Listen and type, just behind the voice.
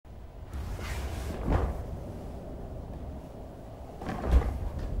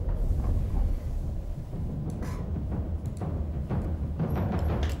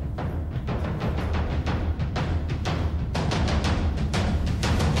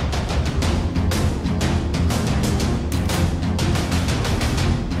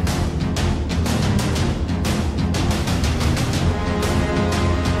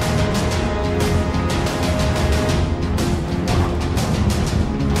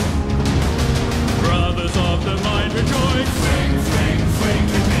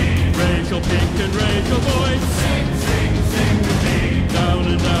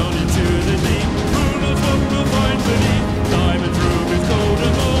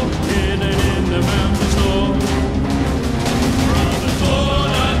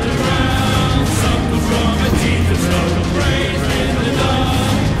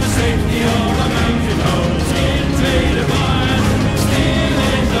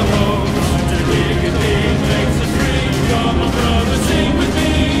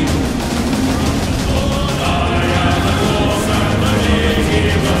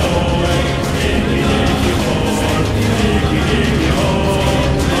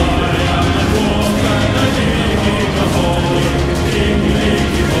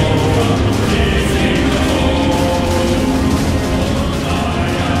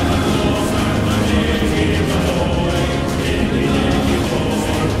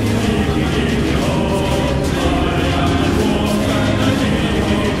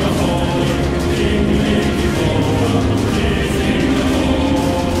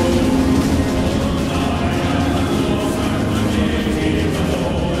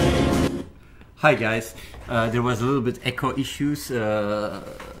Hi guys, there was a little bit echo issues. I'm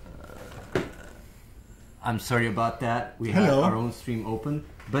sorry about that. We had our own stream open,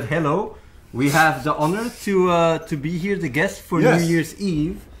 but hello. We have the honor to be here, the guest for New Year's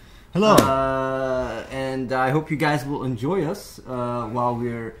Eve. Hello. And I hope you guys will enjoy us while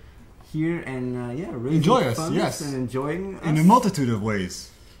we're here and enjoy us. Yes, and enjoying us in a multitude of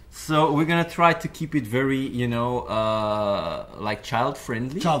ways. So we're gonna try to keep it very, like child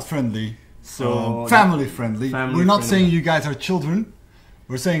friendly. Child friendly. So family friendly. We're not saying you guys are children.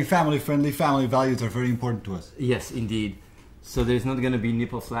 We're saying family friendly. Family values are very important to us. Yes, indeed. So there's not gonna be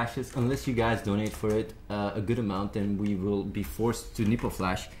nipple flashes unless you guys donate for it a good amount. Then we will be forced to nipple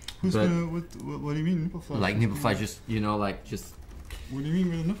flash. What do you mean nipple flash? Like nipple flash, just just. What do you mean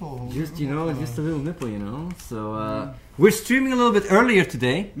with a nipple? Just just a little nipple, So we're streaming a little bit earlier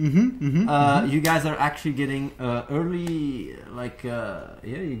today. You guys are actually getting early,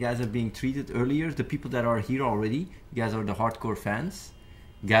 you guys are being treated earlier. The people that are here already, you guys are the hardcore fans.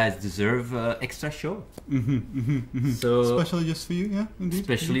 You guys deserve extra show. So especially just for you, yeah, indeed.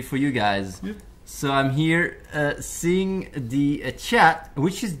 Especially for you guys. Yeah. So I'm here seeing the chat,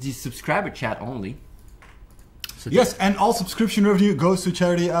 which is the subscriber chat only. So yes, and all subscription revenue goes to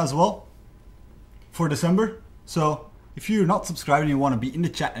charity as well for December. So if you're not subscribed and you want to be in the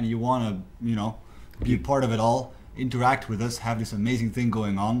chat and you want to, be part of it all, interact with us, have this amazing thing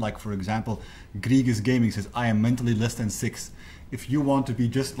going on. Like, for example, Grigas Gaming says, I am mentally less than 6. If you want to be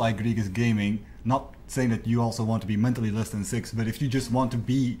just like Grigas Gaming, not saying that you also want to be mentally less than 6, but if you just want to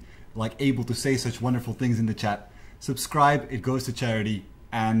be like able to say such wonderful things in the chat, subscribe, it goes to charity,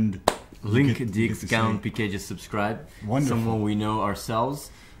 and link the account PK just subscribe. Wonderful. Someone we know ourselves.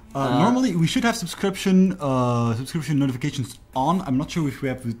 Normally we should have subscription notifications on. I'm not sure if we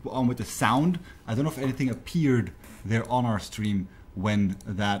have it on with the sound. I don't know if anything appeared there on our stream when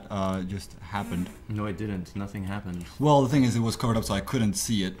that just happened. No, it didn't. Nothing happened. Well, the thing is, it was covered up, so I couldn't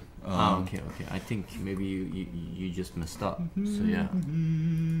see it. Okay. I think maybe you just messed up. So yeah.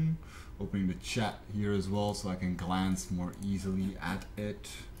 Opening the chat here as well, so I can glance more easily at it.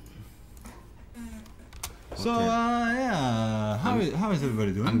 So yeah, how is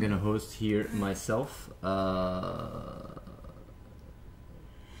everybody doing? I'm gonna host here myself.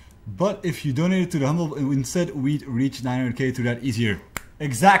 But if you donated to the Humble, instead we'd reach 900k through that easier.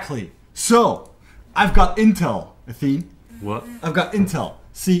 Exactly. So I've got intel, Athene. What? I've got intel.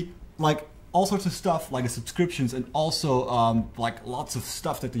 See, like all sorts of stuff, like the subscriptions, and also like lots of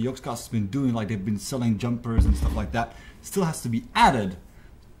stuff that the Yogscast has been doing, like they've been selling jumpers and stuff like that, still has to be added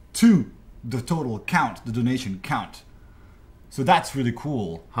to the total count, the donation count. So that's really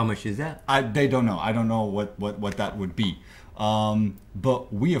cool. How much is that? They don't know. I don't know what that would be.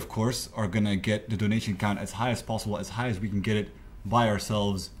 But we, of course, are gonna get the donation count as high as possible, as high as we can get it by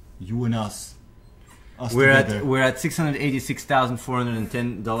ourselves, you and us. We're at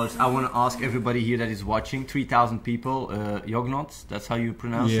 $686,410. I want to ask everybody here that is watching, 3,000 people, Yognots, that's how you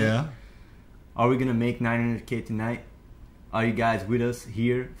pronounce it. Yeah. Are we gonna make 900k tonight? Are you guys with us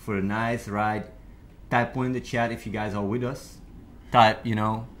here for a nice ride? Type 1 in the chat if you guys are with us. Type,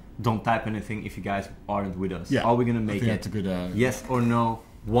 don't type anything if you guys aren't with us. Yeah. Are we gonna make it? That's a good. Yes or no?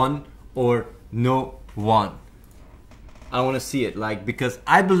 1 or no 1? I want to see it, because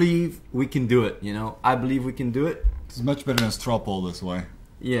I believe we can do it. I believe we can do it. It's much better than straw poll this way.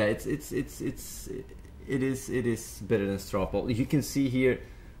 Yeah, it is better than straw poll. You can see here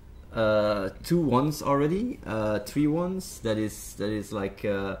 2 1s already, 3 1s. That is like,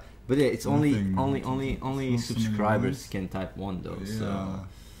 but yeah, it's only subscribers can type 1 though. Yeah. So.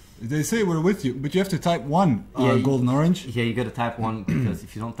 They say we're with you, but you have to type 1, golden orange. Yeah, you gotta type 1 because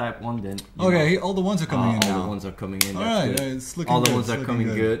if you don't type 1, then okay, all the ones are coming in now. All the ones are coming in. All that's right, good. it's looking all the good. ones are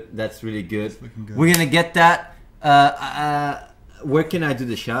coming good. That's really good. Good. We're gonna get that. Where can I do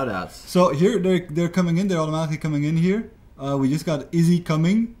the shout outs? So here they're coming in. They're automatically coming in here. We just got Izzy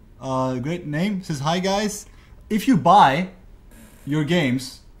coming. Great name. Says hi guys. If you buy your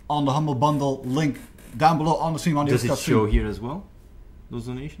games on the Humble Bundle link down below on the stream on the Does it show here as well? Those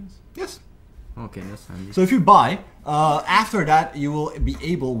donations? Yes. Okay, that's handy. So if you buy, after that you will be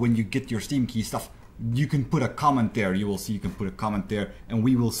able, when you get your Steam key stuff, you can put a comment there. You will see you can put a comment there, and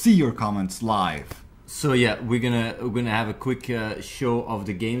we will see your comments live. So yeah, we're gonna have a quick show of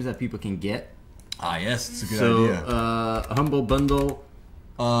the games that people can get. Ah yes, it's a good idea. Humble Bundle.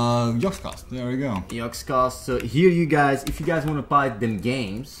 Yogscast. There we go. Yogscast. So here, you guys, if you guys want to buy them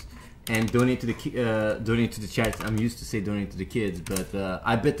games and donate to the chat. I'm used to say donate to the kids, but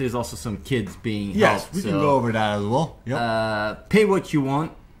I bet there's also some kids being helped. We can go over that as well. Yep. Pay what you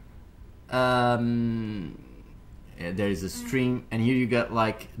want. there is a stream, and here you got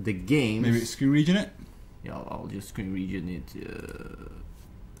like the games. Maybe screen region it. Yeah, I'll just screen region it.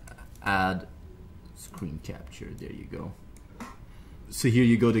 Add screen capture. There you go. So here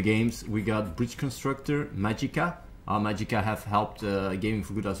you go. The games we got: Bridge Constructor, Magica. Magica have helped Gaming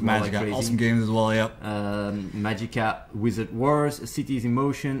for Good as well. Magica, like awesome games as well. Yep. Magica, Wizard Wars, Cities in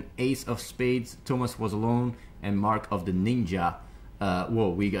Motion, Ace of Spades, Thomas Was Alone, and Mark of the Ninja. Whoa,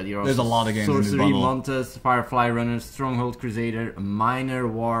 we got here. There's a lot of games in this Sorcery bundle. Montes, Firefly Runners, Stronghold Crusader, Minor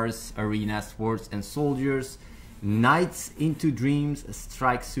Wars, Arena Swords and Soldiers, Knights into Dreams,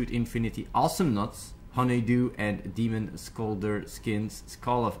 Strike Suit Infinity, Awesome Nuts, Honeydew, and Demon Scolder Skins,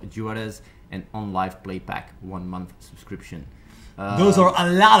 Call of Juarez, and On Live Play Pack 1 month subscription. Those are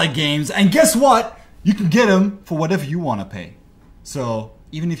a lot of games, and guess what? You can get them for whatever you want to pay. So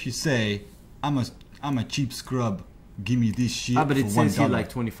even if you say, I'm a cheap scrub, give me this shit. But it for says here $1. like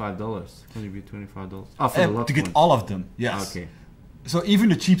 $25. Contribute $25. Oh, for the lot to get one. all of them, yes. Okay. So even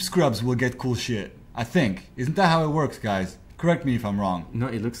the cheap scrubs will get cool shit. I think. Isn't that how it works, guys? Correct me if I'm wrong. No,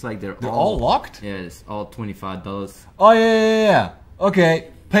 it looks like they're all locked? Yeah, it's all $25. Oh yeah.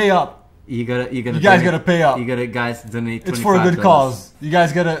 Okay, pay up. You guys gotta pay up. You gotta guys donate $25. It's for a good cause. You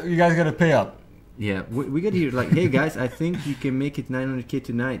guys gotta pay up. Yeah, we got here like, hey guys, I think you can make it 900k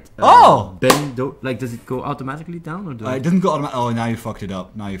tonight. Oh! Ben, like, does it go automatically down or do It doesn't go automatic. Oh, now you fucked it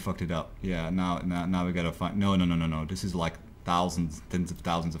up. Yeah, now we gotta find. No. This is like thousands, tens of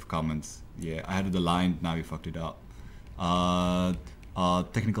thousands of comments. Yeah, I had it aligned. Now you fucked it up.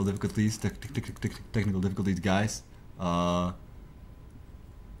 Technical difficulties. Technical difficulties, guys. I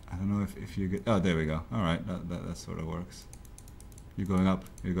don't know if you get. Oh, there we go. All right, that sort of works. You're going up.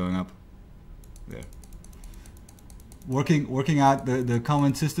 There. Working out the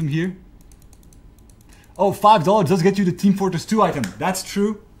comment system here. Oh, $5 does get you the Team Fortress 2 item. That's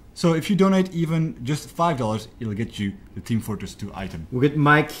true. So if you donate even just $5, it'll get you the Team Fortress 2 item. We got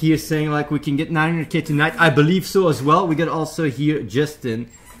Mike here saying like we can get 900k tonight. I believe so as well. We got also here Justin.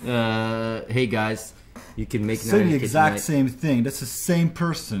 Hey guys, you can make 900k Saying the exact tonight. same thing. That's the same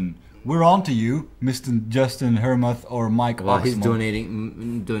person. We're on to you, Mr. Justin Hermuth or Mike. Well, he's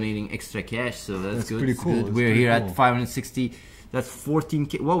Oxmo. donating extra cash, so that's good. Pretty It's cool. good. That's We're pretty here cool. at 560. That's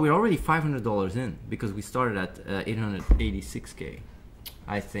 14k. Well, we're already $500 in because we started at 886k,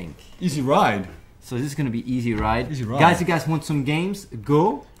 I think. Easy ride. So this is gonna be easy ride. Easy ride. Guys, you guys want some games?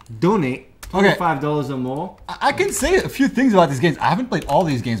 Go donate $25 or more. I can say a few things about these games. I haven't played all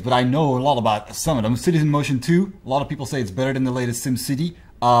these games, but I know a lot about some of them. Cities in Motion 2. A lot of people say it's better than the latest SimCity.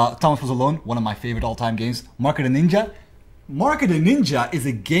 Thomas Was Alone, one of my favorite all-time games. Mark of the Ninja. Mark of the Ninja is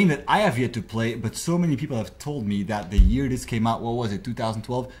a game that I have yet to play, but so many people have told me that the year this came out, what was it,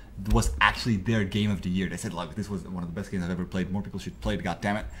 2012, was actually their game of the year. They said, like, this was one of the best games I've ever played. More people should play it,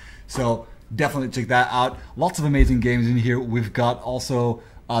 goddammit. So definitely check that out. Lots of amazing games in here. We've got also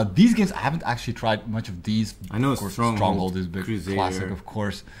these games. I haven't actually tried much of these. I know Of course, Stronghold is a big Crusader. classic, of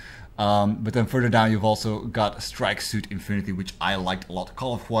course. But then further down, you've also got Strike Suit Infinity, which I liked a lot.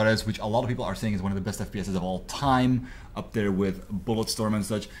 Call of Juarez, which a lot of people are saying is one of the best FPSs of all time, up there with Bulletstorm and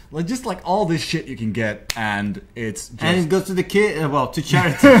such. Like just like all this shit you can get, and it's just... And it goes to the kid. Well, to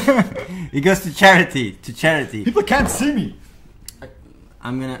charity. It goes to charity. To charity. People can't see me.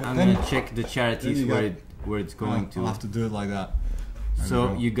 I'm gonna check the charities where it's going to. I'll have to do it like that.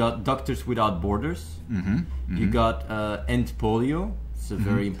 So you got Doctors Without Borders. You got End Polio. It's a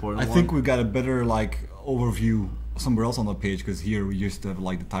very important I one. think we've got a better like overview somewhere else on the page, because here we used to have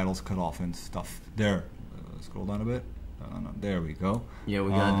like the titles cut off and stuff. There, scroll down a bit. No, there we go. Yeah,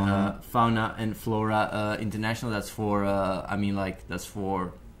 we got Fauna and Flora International. That's for that's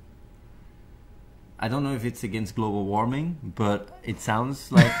for. I don't know if it's against global warming, but it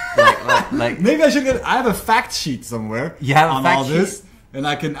sounds like like Maybe I should get. I have a fact sheet somewhere. You have a on fact all this, sheet? and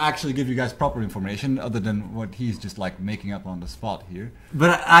I can actually give you guys proper information other than what he's just like making up on the spot here.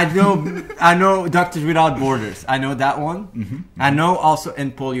 But I know Doctors Without Borders. I know that one. I know also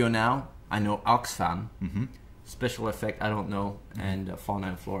End Polio now. I know Oxfam. Special Effect, I don't know, and Fauna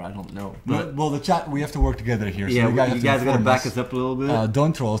and Flora, I don't know. But Well, the chat, we have to work together here. So yeah, you guys, are gonna back us up a little bit.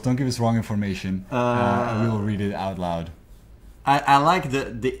 Don't troll us. Don't give us wrong information. We will read it out loud. I like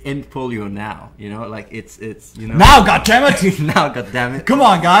the End Polio now. You know, like it's you know. Now, goddammit! Now, goddammit! Come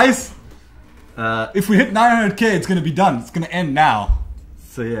on, guys! Uh, If we hit 900k, it's gonna be done. It's gonna end now.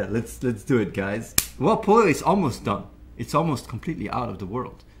 So yeah, let's do it, guys. Well, polio is almost done. It's almost completely out of the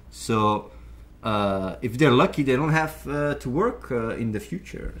world. So if they're lucky, they don't have to work in the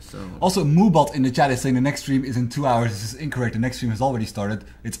future. So Also, Moobot in the chat is saying the next stream is in 2 hours. This is incorrect. The next stream has already started.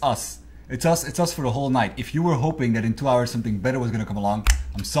 It's us. It's us for the whole night. If you were hoping that in 2 hours something better was gonna come along,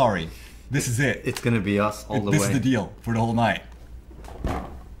 I'm sorry. This is it. It's gonna be us all the This way. is the deal for the whole night.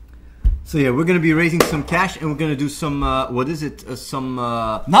 So yeah, we're gonna be raising some cash, and we're gonna do some. What is it? Some.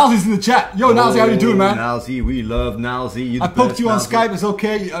 Nalzy's in the chat. Yo, Nalzy, how you doing, man? Nalzy, we love Nalzy. I poked you on Skype. It's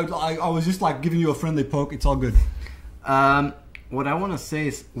okay. I was just like giving you a friendly poke. It's all good. What I want to say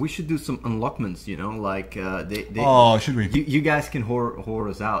is we should do some unlockments. You know, like they. Oh, should we? You guys can whore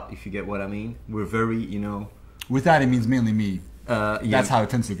us out if you get what I mean. We're very, you know. With that, it means mainly me. Yeah, that's how it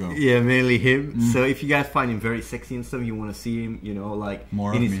tends to go. Yeah, mainly him. So if you guys find him very sexy and stuff, you want to see him, you know, like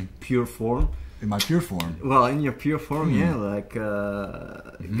more in of his me. pure form. In my pure form. Well, in your pure form, yeah, like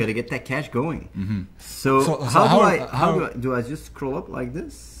you gotta get that cash going. So how do I just scroll up like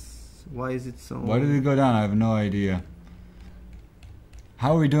this? Why is it so? Why did it go down? I have no idea.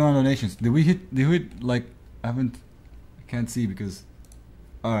 How are we doing on donations? Did we hit like I can't see because.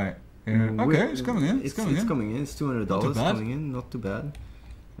 All right. Okay, it's coming in. It's coming in. It's $200 coming in. Not too bad.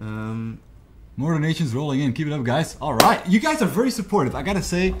 More donations rolling in. Keep it up, guys. All right, you guys are very supportive. I gotta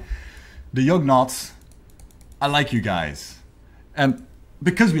say, the Yognauts, I like you guys, and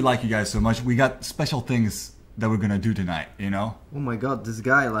because we like you guys so much, we got special things that we're gonna do tonight. You know. Oh my God, this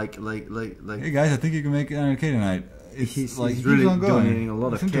guy like. Hey guys, I think you can make $100K tonight. He's really donating a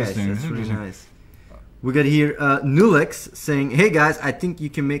lot of cash. That's really nice. We got here Nulex saying, "Hey guys, I think you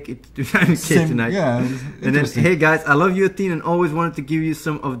can make it to 90K tonight." Yeah, and then, "Hey guys, I love you, Athene, and always wanted to give you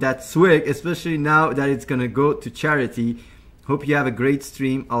some of that swag, especially now that it's gonna go to charity. Hope you have a great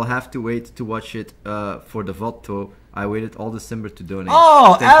stream. I'll have to wait to watch it for the VOD. I waited all December to donate."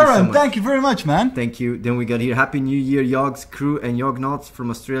 Oh, Aaron, thank you very much, man. Thank you. Then we got here, "Happy New Year, Yogs crew and Yognauts from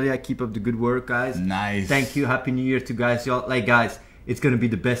Australia. Keep up the good work, guys." Nice. Thank you. Happy New Year to guys. Y'all, like guys. It's gonna be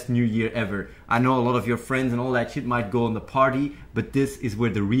the best New Year ever. I know a lot of your friends and all that shit might go on the party, but this is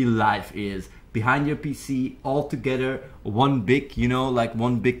where the real life is. Behind your PC, all together, one big, you know, like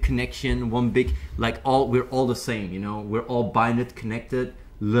one big connection, one big, like we're all the same, you know. We're all binded, connected,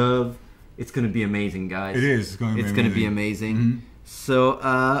 love. It's gonna be amazing, guys. It is. It's gonna be amazing. So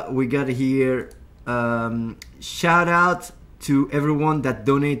we got here, shout out to everyone that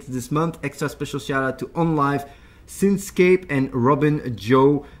donated this month. Extra special shout out to OnLive, Sinscape and Robin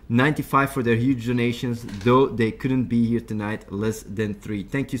Joe 95 for their huge donations, though they couldn't be here tonight. Less than 3.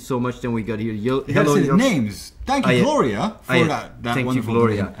 Thank you so much. Then we got here hello names. Thank you, Gloria, for that thank you,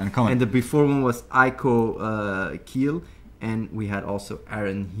 Gloria. And the before one was Aiko Keel, and we had also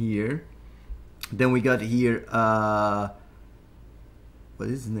Aaron here. Then we got here what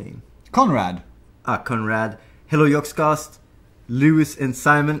is his name? Conrad. Conrad. Hello Yogscast, Lewis and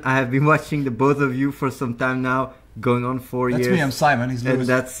Simon. I have been watching the both of you for some time now. Going on 4 years. That's me. I'm Simon. He's Lewis.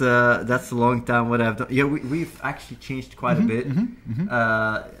 And that's a long time. What I've done. Yeah, we've actually changed quite a bit.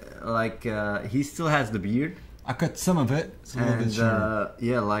 He still has the beard. I cut some of it. It's a little bit shorter.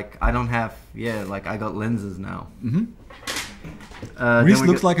 Yeah, like I don't have. Yeah, like I got lenses now. Reese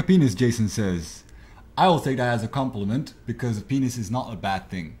looks like a penis. Jason says, "I will take that as a compliment because a penis is not a bad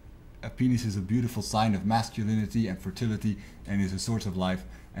thing. A penis is a beautiful sign of masculinity and fertility, and is a source of life.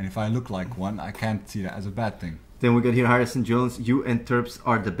 And if I look like one, I can't see that as a bad thing." Then we got here Harrison Jones, "You and Terps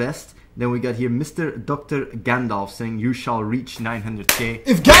are the best." Then we got here Mr. Dr. Gandalf saying, "You shall reach 900K.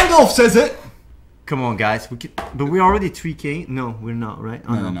 If Gandalf says it! Come on, guys. But we're already 3K. No, we're not, right?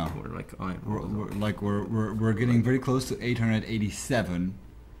 Oh, no. We're like, we're getting very close to 887.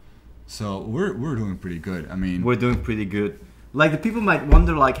 So we're doing pretty good. I mean, we're doing pretty good. Like the people might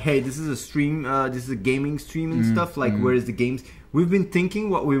wonder, like, hey, this is a stream, this is a gaming stream and stuff. Like, where is the games? We've been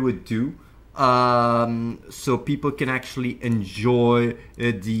thinking what we would do. So people can actually enjoy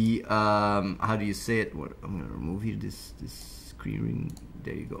the how do you say it? I'm gonna remove here this screen.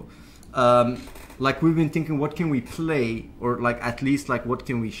 There you go. Like we've been thinking, what can we play, or like at least like what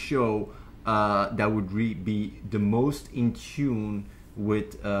can we show that would be the most in tune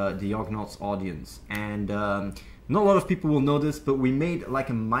with the Yognauts audience. And not a lot of people will know this, but we made like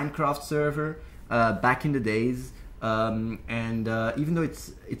a Minecraft server back in the days. Even though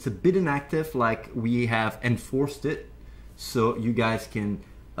it's a bit inactive, like we have enforced it, so you guys can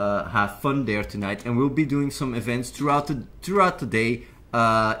have fun there tonight, and we'll be doing some events throughout the day.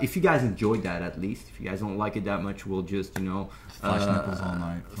 If you guys enjoyed that, at least. If you guys don't like it that much, we'll just flash nipples all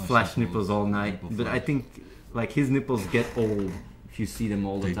night. Flash nipples all night. But I think like his nipples get old if you see them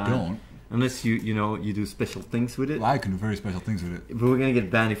all the time. They don't. Unless you do special things with it. Well, I can do very special things with it. But we're gonna get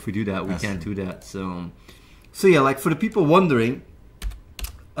banned if we do that. We can't do that. So yeah, like for the people wondering,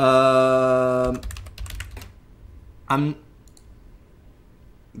 I'm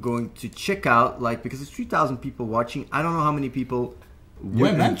going to check out, like, because there's 3,000 people watching. I don't know how many people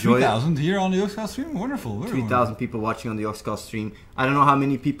Yeah, man, 3,000 here on the Yogscast stream. Wonderful. 3,000 people watching on the Yogscast stream. I don't know how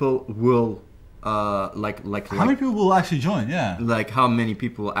many people will how many people will actually join? Yeah. Like how many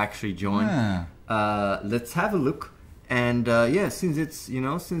people will actually join? Yeah. Let's have a look. And yeah, since it's a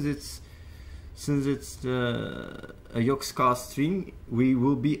Yogscast stream, we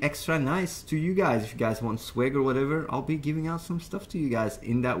will be extra nice to you guys. If you guys want swag or whatever, I'll be giving out some stuff to you guys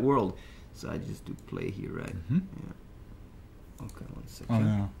in that world. So I just do play here, right? Yeah. Okay, 1 second. Oh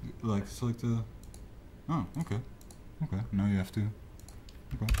no, like select the. Oh, okay. Okay, now you have to.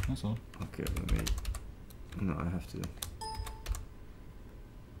 Okay, that's all. Okay, wait. No, I have to.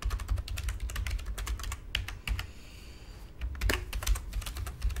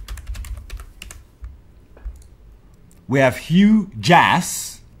 We have Hugh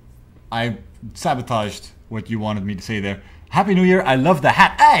Jazz. I sabotaged what you wanted me to say there. Happy New Year, I love the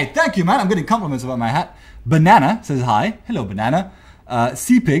hat. Hey, thank you, man. I'm getting compliments about my hat. Banana says hi. Hello, Banana.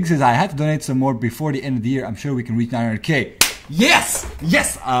 C-Pig says, I had to donate some more before the end of the year. I'm sure we can reach 900k. Yes!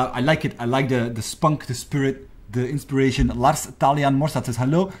 Yes! I like it. I like the spunk, the spirit, the inspiration. Lars Talian Morsat says,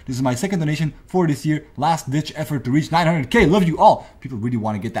 hello. This is my second donation for this year. Last ditch effort to reach 900k. Love you all. People really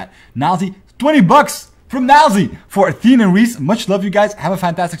want to get that. Nazi, 20 bucks from Nazi for Athene and Reese. Much love, you guys. Have a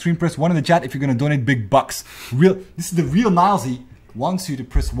fantastic stream. Press 1 in the chat if you're going to donate big bucks. This is the real Nazi. Wants you to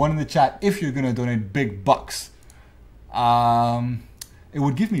press 1 in the chat if you're going to donate big bucks. It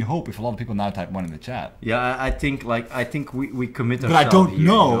would give me hope if a lot of people now type 1 in the chat. Yeah, I think we commit ourselves. But I don't here,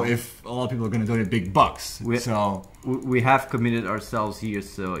 know if a lot of people are going to donate big bucks. We have committed ourselves here,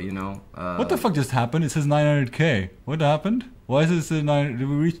 so you know. What the fuck just happened? It says 900k. What happened? Why is this 900? Did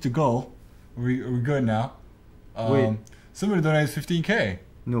we reach the goal? Are we good now? Wait. Somebody donated 15k.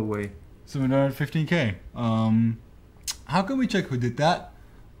 No way. Somebody donated 15k. How can we check who did that?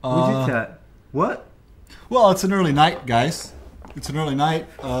 Who did that? What? Well, it's an early night, guys. It's an early night.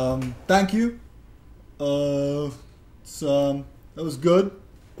 Thank you. That was good.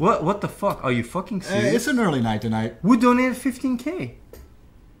 What the fuck? Are you fucking serious? It's an early night tonight. Who donated 15k?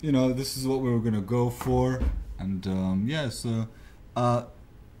 You know, this is what we were gonna go for, and yeah. So,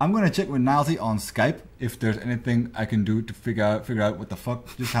 I'm gonna check with Nazi on Skype if there's anything I can do to figure out what the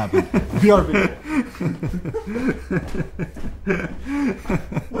fuck just happened. BRB.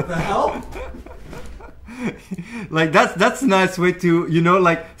 What the hell? Like that's a nice way to, you know,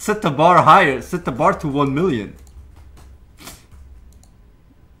 like set the bar higher, set the bar to 1 million.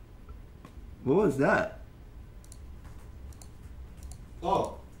 What was that?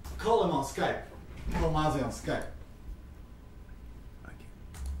 Oh, call him on Skype. Call Nazi on Skype.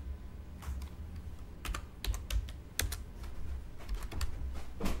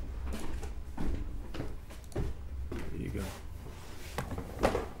 There you go.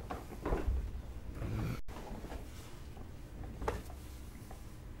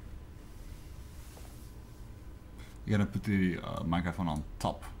 You gotta put the microphone on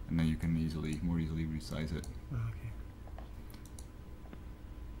top, and then you can more easily resize it. Okay.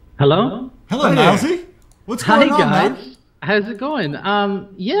 Hello? Hello, Nazi. What's going on, guys. man? How's it going?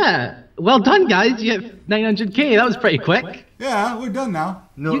 Yeah. Well done, guys. You hit 900k. That was pretty quick. Yeah, we're done now.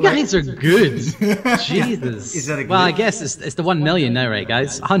 No, You guys are good. Jesus. Is that a well, I glitch? guess it's the 1 million now, right,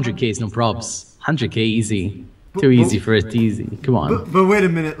 guys? 100k is no probs. 100k easy. Too easy for it easy. Come on. But wait a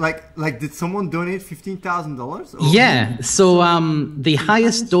minute, like did someone donate $15,000? Yeah, so the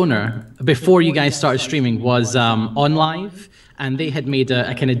highest donor before you guys started streaming was OnLive, and they had made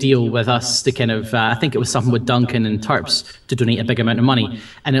a kind of deal with us to kind of, I think it was something with Duncan and Terps to donate a big amount of money.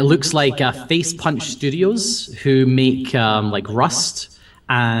 And it looks like Face Punch Studios, who make like Rust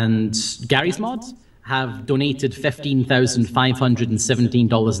and Gary's Mod, have donated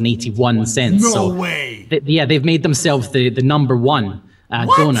 $15,517.81. No way! Yeah, they've made themselves the number one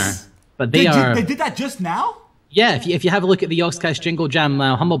donor. But they did that just now? Yeah, if you have a look at the Yogscast Jingle Jam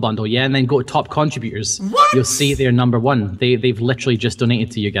Humble Bundle, yeah, and then go to top contributors, you'll see they're number one. They've literally just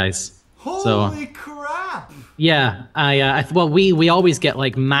donated to you guys. Holy crap! Yeah, well, we always get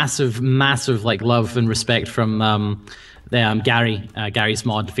like massive like love and respect from Gary's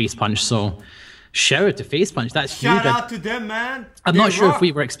mod Face Punch. So shout out to Face Punch. That's huge. Shout out to them, man. I'm not sure if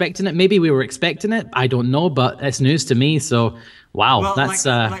we were expecting it. Maybe we were expecting it. I don't know, but it's news to me. So wow, Well, that's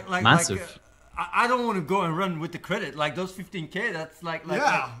massive. I don't want to go and run with the credit. Like those 15k, that's like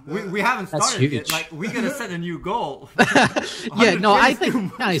Yeah. we haven't started huge. yet. Like we gotta set a new goal. Yeah, no, 100K I is too think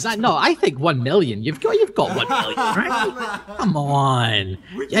much. guys, I think 1 million. You've got 1 million, right? Come on.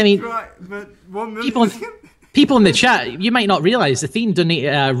 We I can mean, try, but 1 million. people people in the chat, you might not realize Athene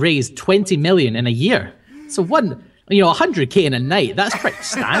raised 20 million in a year. So You know, 100k in a night, that's pretty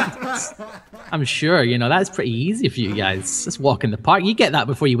standard. I'm sure, you know, that's pretty easy for you guys. Just walk in the park. You get that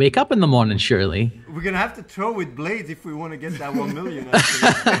before you wake up in the morning, surely. We're going to have to throw with blades if we want to get that 1 million.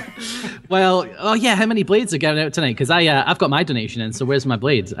 Well, oh yeah, how many blades are going out tonight? Because I've got my donation in, so where's my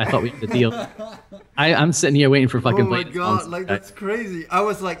blades? I thought we had a deal. I'm sitting here waiting for fucking blades. Oh my god, like that's crazy. I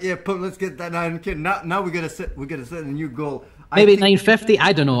was like, yeah, let's get that 900k. Now we gotta set a new goal. Maybe 950.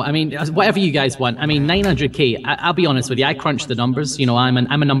 I don't know. I mean, whatever you guys want. I mean, 900k. I'll be honest with you. I crunched the numbers. You know, I'm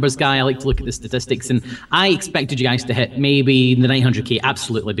a numbers guy. I like to look at the statistics, and I expected you guys to hit maybe the 900k.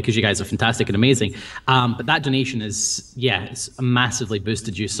 Absolutely, because you guys are fantastic and amazing. But that donation is, yeah, it's massively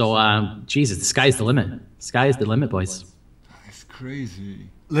boosted you. So, Jesus, the sky's the limit. Sky's the limit, boys. That's crazy.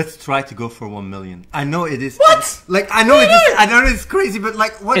 Let's try to go for 1 million. I know it is. What? Like I know it is. I know it's crazy, but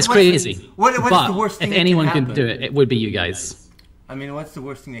like what? It's crazy. What is the worst thing? If anyone can do it, it would be you guys. I mean, what's the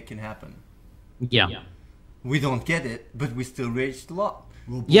worst thing that can happen? Yeah. We don't get it, but we still raised a lot.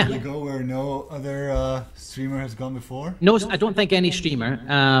 We'll probably go where no other streamer has gone before. No, I don't think any streamer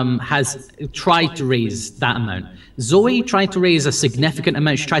has tried to raise that amount. Zoe tried to raise a significant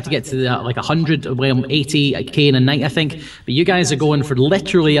amount. She tried to get to like 100, 80k in a night, I think. But you guys are going for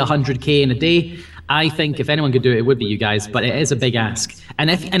literally 100k in a day. I think if anyone could do it, it would be you guys. But it is a big ask. And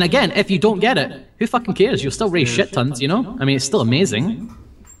again, if you don't get it, who fucking cares? You'll still raise shit tons, you know? I mean, it's still amazing.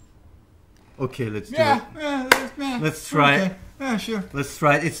 Okay, let's do it. Let's try it. Yeah, sure. Let's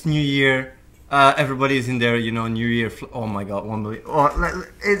try it. It's New Year. Everybody's in there, you know, New Year. Oh my god, 1 million. Oh,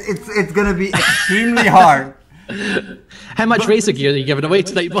 it's gonna be extremely hard. How much racer gear are you giving away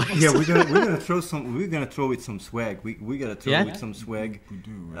tonight, boys? Yeah, we're gonna throw some. We're gonna throw with some swag. We gotta throw with some swag. We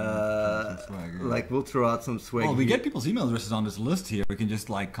do. Right? Some swag, yeah. Like we'll throw out some swag. Well, we get people's email addresses on this list here. We can just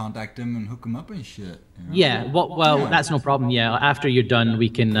like contact them and hook them up and shit. You know? Yeah. Well, that's no problem. Yeah. After you're done, we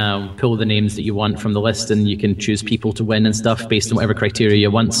can pull the names that you want from the list, and you can choose people to win and stuff based on whatever criteria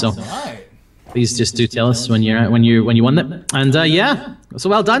you want. So. Please just do tell us when you won it. And yeah, so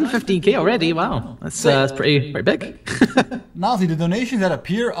well done, 15k already. Wow, that's pretty big. Nazi, the donations that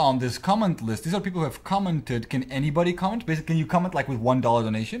appear on this comment list, these are people who have commented. Can anybody comment? Basically, can you comment like with $1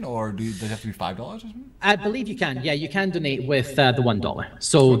 donation, or does it have to be $5 or something? I believe you can. Yeah, you can donate with the $1.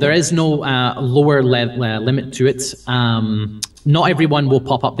 So there is no lower limit to it. Not everyone will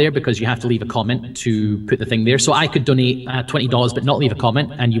pop up there because you have to leave a comment to put the thing there. So I could donate $20 but not leave a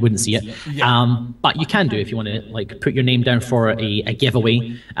comment and you wouldn't see it. Yeah. But you can do if you want to like put your name down for a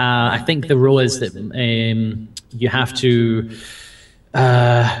giveaway. I think the rule is that you have to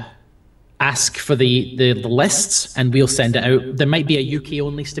ask for the lists and we'll send it out. There might be a UK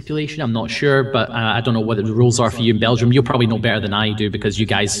only stipulation, I'm not sure, but I don't know what the rules are for you in Belgium. You'll probably know better than I do because you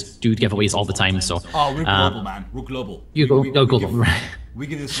guys do giveaways all the time. So we're global, man. We're global. You go global. We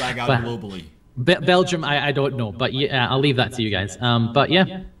give this flag out globally. Belgium, I don't know, but yeah, I'll leave that to you guys. But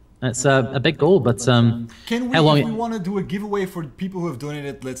yeah, that's a big goal. But can we, if we want to do a giveaway for people who have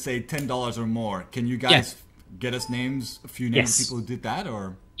donated, let's say $10 or more, can you guys get us names, a few names of people who did that,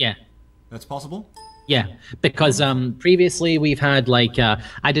 or? Yeah. That's possible? Yeah, because previously we've had like,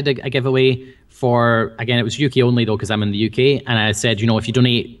 I did a giveaway for, again, it was UK only though, because I'm in the UK, and I said, you know, if you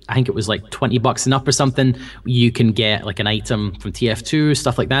donate, I think it was like $20 and up or something, you can get like an item from TF2,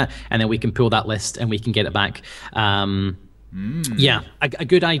 stuff like that, and then we can pull that list and we can get it back. Yeah, a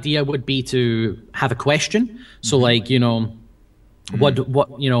good idea would be to have a question. So like, you know, what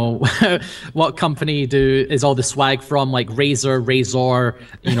you know, what company is all the swag from, like Razor,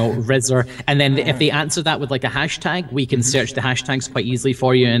 you know, Rizzer, and then if they answer that with like a hashtag, we can search the hashtags quite easily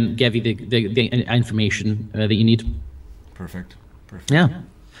for you and give you the information that you need. Perfect. Yeah.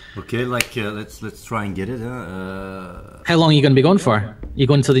 Okay, like let's try and get it. How long are you going to be going for? You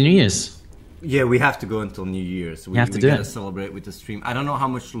going until the New Year's? Yeah, we have to go until New Year's. We gotta celebrate with the stream. I don't know how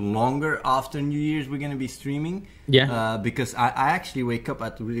much longer after New Year's we're gonna be streaming. Yeah. Because I actually wake up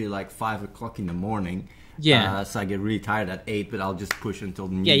at really like 5 o'clock in the morning. Yeah. So I get really tired at 8, but I'll just push until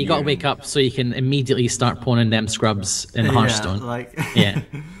New Year. Yeah, you gotta wake up so you can immediately start pawning them scrubs in Hearthstone. Yeah.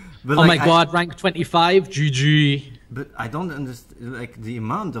 But oh like, my god, rank 25, GG. But I don't understand, like, the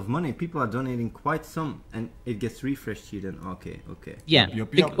amount of money people are donating, quite some, and it gets refreshed here. Then okay. Yeah.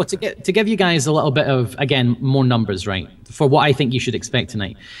 Yep. Well, to give you guys a little bit of, again, more numbers, right? For what I think you should expect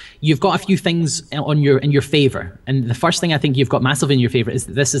tonight, you've got a few things in your favor, and the first thing I think you've got massively in your favor is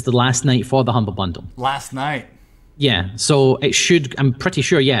that this is the last night for the Humble Bundle. Last night. Yeah, so it should, I'm pretty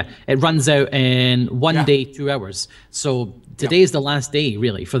sure, yeah. It runs out in 1 day, 2 hours. So today is the last day,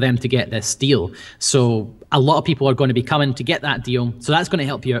 really, for them to get this deal. So a lot of people are going to be coming to get that deal. So that's going to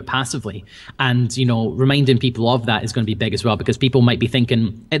help you out passively. And, you know, reminding people of that is going to be big as well, because people might be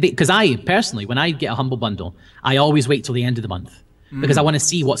thinking, because I personally, when I get a Humble Bundle, I always wait till the end of the month. Because I want to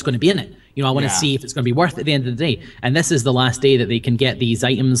see what's going to be in it. You know, I want to see if it's going to be worth it at the end of the day. And this is the last day that they can get these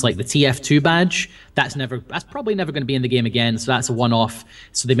items like the TF2 badge. That's probably never going to be in the game again. So that's a one-off.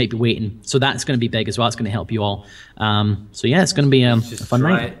 So they might be waiting. So that's going to be big as well. It's going to help you all. So yeah, it's going to be a fun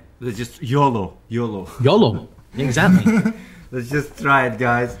night. Let's just YOLO. YOLO. Exactly. Let's just try it,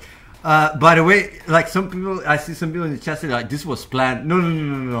 guys. By the way, like I see some people in the chat say like, this was planned.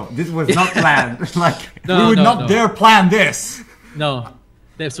 No. This was not planned. Like, we would not dare plan this. No,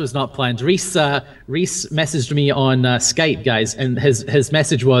 this was not planned. Reese messaged me on Skype, guys, and his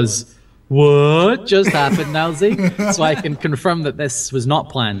message was, "What just happened, Nalzy?" So I can confirm that this was not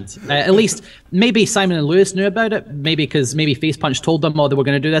planned. At least maybe Simon and Lewis knew about it. Maybe because Face Punch told them, they were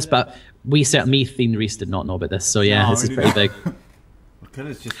going to do this. But me, Athene, Reese did not know about this. So yeah, this is pretty big.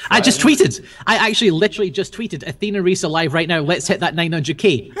 I just tweeted. I actually literally just tweeted Athene and Reese are live right now. Let's hit that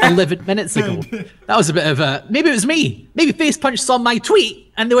 900k 11 minutes ago. That was a bit of a, maybe it was me. Maybe Face Punch saw my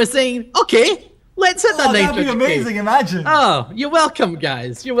tweet and they were saying, okay, let's hit that 900k. That'd be amazing, imagine. Oh, you're welcome,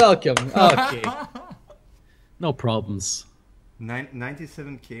 guys. You're welcome. Okay. No problems.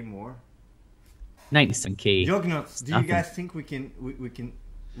 97k more. 97k. Jognuts, do you guys think we can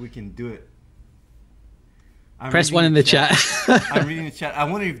do it? Press 1 in the chat. I'm reading the chat. I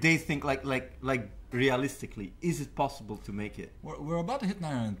wonder if they think like realistically, is it possible to make it? We're about to hit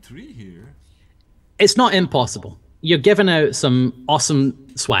 903 here. It's not impossible. You're giving out some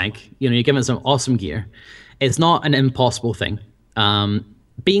awesome swag. You know, you're giving some awesome gear. It's not an impossible thing.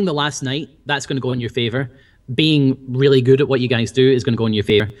 Being the last night, that's going to go in your favor. Being really good at what you guys do is going to go in your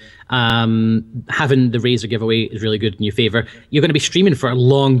favor. Having the Razor giveaway is really good in your favor. You're going to be streaming for a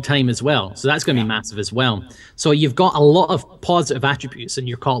long time as well, so that's going to be massive as well. So you've got a lot of positive attributes in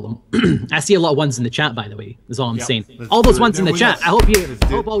your column. I see a lot of ones in the chat, by the way. That's all I'm saying. All those ones in the chat. I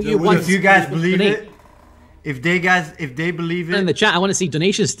hope all you ones. If you guys believe it, if they believe it in the chat, I want to see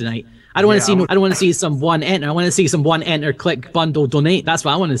donations tonight. I don't want to see. I don't want to see some one enter. I want to see some one enter, click, bundle, donate. That's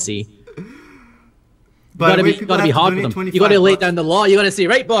what I want to see. You gotta be hard with them. You gotta lay down the law. You gotta say,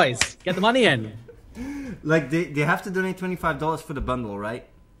 right, boys, get the money in. Like they have to donate $25 for the bundle, right?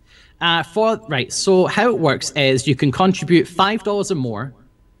 Right. So how it works is you can contribute $5 or more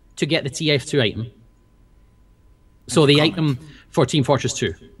to get the TF2 item. So the item for Team Fortress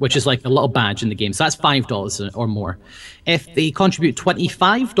 2, which is like a little badge in the game. So that's $5 or more. If they contribute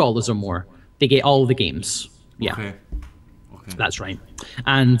 $25 or more, they get all the games. Yeah. Okay. That's right.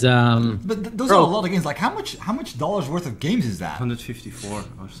 And but those are a lot of games. Like how much dollars worth of games is that? 154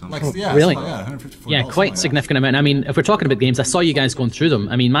 or something. Like really? Yeah, quite significant amount. I mean, if we're talking about games, I saw you guys going through them.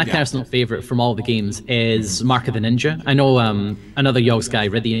 I mean, my personal favorite from all the games is Mark of the Ninja. I know another Yogs guy,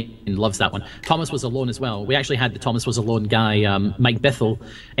 Ridian, loves that one. Thomas Was Alone as well. We actually had the Thomas Was Alone guy, Mike Bithell,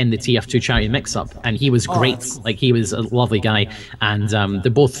 in the TF2 charity mix-up, and he was great. Like he was a lovely guy, and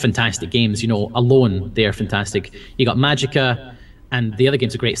they're both fantastic games. You know, Alone, they're fantastic. You got Magicka. And the other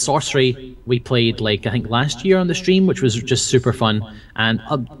games are great. Sorcery, we played I think last year on the stream, which was just super fun. And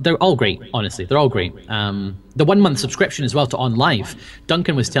they're all great, honestly. They're all great. The 1 month subscription as well to On Live.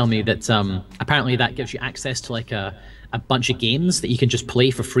 Duncan was telling me that apparently that gives you access to a bunch of games that you can just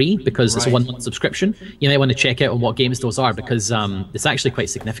play for free because it's a 1 month subscription. You may want to check out on what games those are because it's actually quite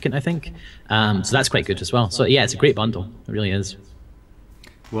significant, I think. So that's quite good as well. So yeah, it's a great bundle. It really is.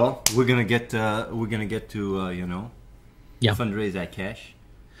 Well, we're gonna get to you know. Yeah. Fundraise that cash.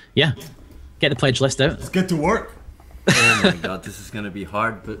 Yeah. Get the pledge list out. Let's get to work. Oh my god, this is gonna be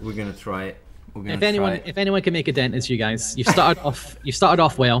hard, but we're gonna try it. If anyone can make a dent, it's you guys. You've started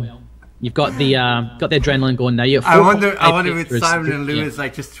off well. You've got the adrenaline going now. I wonder with Simon and Lewis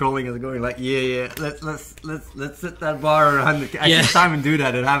just trolling us, going like, let's set that bar around. I see Simon do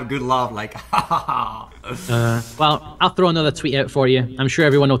that and have a good laugh, like, well, I'll throw another tweet out for you. I'm sure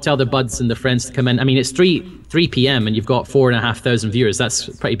everyone will tell their buds and their friends to come in. I mean, it's 3 p.m. and you've got 4,500 viewers. That's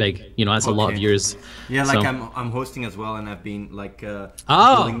pretty big. You know, that's a lot of viewers. Yeah, like I'm hosting as well, and I've been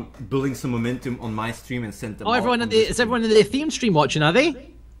building some momentum on my stream and sent them. Oh, is everyone in the Athene stream watching? Are they?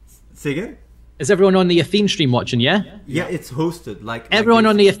 Say again? Is everyone on the Athene stream watching, yeah? Yeah, it's hosted. Like everyone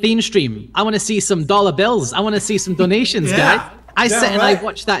on the Athene stream. I want to see some dollar bills. I want to see some donations, guys. I Yeah, sit and right. I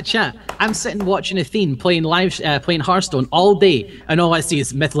watch that chat. I'm sitting watching Athene playing playing Hearthstone all day, and all I see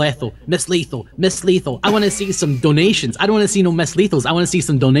is Myth Lethal, Miss Lethal, Miss Lethal. I want to see some donations. I don't want to see no Miss Lethals. I want to see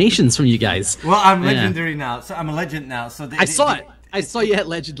some donations from you guys. Well, I'm Yeah. legendary now, so I'm a legend now. So I saw it. I saw you hit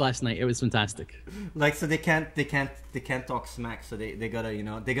legend last night. It was fantastic. Like, so they can't talk smack. So they gotta, you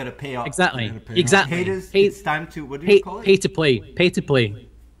know, they gotta pay off. Exactly. pay Exactly. Haters, Pay, it's time to, what do you call it? pay to play. Pay to play.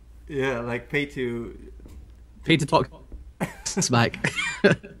 Yeah, like pay to. Pay to talk smack.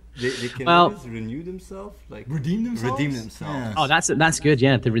 They can Well- always renew themselves, like Redeem themselves? Redeem themselves. Yeah. Oh, that's good.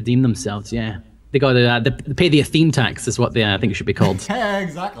 Yeah, to redeem themselves. Yeah, they got to they pay the Athene tax. Is what they I think it should be called. Yeah,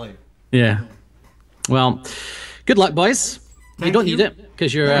 exactly. Yeah. Well, good luck, boys. You Thank don't you. need it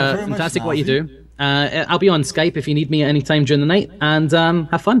because you're Yeah, very much, fantastic at what you Nazi. do. I'll be on Skype if you need me at any time during the night, and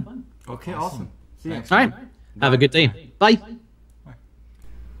have fun. Okay, awesome. See you. Thanks. All right. Have a good day. Bye.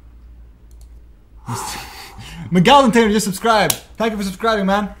 Miguel and Taylor just subscribed. Thank you for subscribing,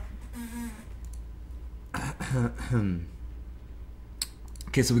 man.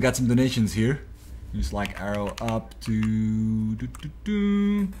 Okay, so we got some donations here. Just like arrow up to.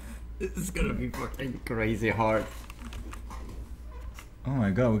 This is gonna be fucking crazy hard. Oh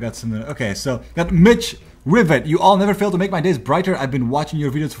my god, we got some. Okay, so got Mitch Rivet. You all never fail to make my days brighter. I've been watching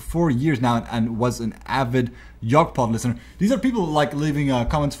your videos for 4 years now and was an avid Yogpod listener. These are people like leaving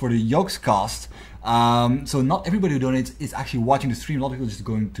comments for the Yogscast. So not everybody who donates is actually watching the stream. A lot of people just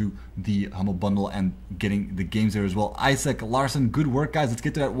going to the Humble Bundle and getting the games there as well. Isaac Larson, good work, guys. Let's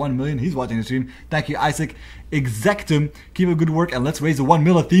get to that 1 million. He's watching the stream. Thank you, Isaac. Exectum, keep up good work and let's raise the 1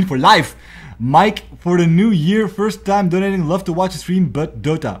 million theme for life. Mike, for the new year, first time donating. Love to watch the stream, but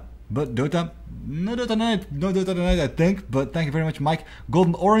Dota. No Dota tonight, I think. But thank you very much, Mike.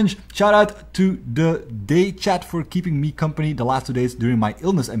 Golden Orange, shout out to the day chat for keeping me company the last 2 days during my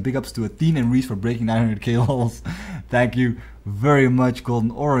illness, and big ups to Athene and Reese for breaking 900k levels. Thank you very much,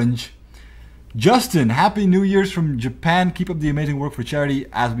 Golden Orange. Justin, happy New Year's from Japan. Keep up the amazing work for charity,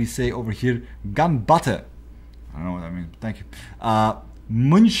 as we say over here. Ganbate. I don't know what that means. Thank you.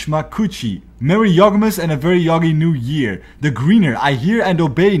 Munchmakuchi, Merry Yogmas and a very yoggy new year. The Greener, I hear and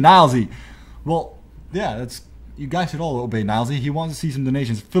obey Nilesy. Well, yeah, that's you guys should all obey Nilesy. He wants to see some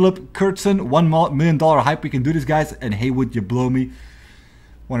donations. Philip Kurtzen, $1 million hype. We can do this, guys. And hey, would you blow me?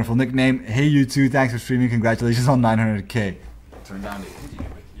 Wonderful nickname. Hey, you too. Thanks for streaming. Congratulations on 900k. Turn down the.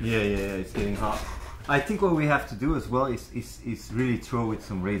 Yeah, it's getting hot. I think what we have to do as well is really throw with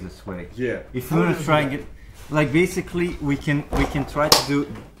some razor swag. Yeah. If we want to try and get, like, basically we can try to do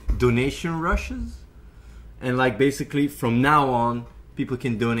donation rushes, and like basically from now on people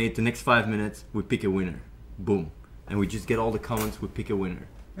can donate the next 5 minutes. We pick a winner, boom, and we just get all the comments. We pick a winner.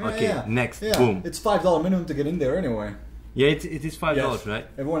 Okay, next, boom. It's $5 minimum to get in there anyway. Yeah, it is $5, right?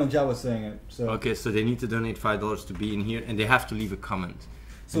 Everyone in Java was saying it. So Okay, so they need to donate $5 to be in here, and they have to leave a comment.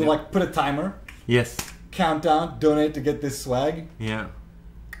 so like put a timer, Yes. countdown, donate to get this swag. Yeah.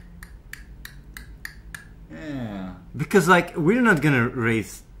 Yeah. Because like we're not gonna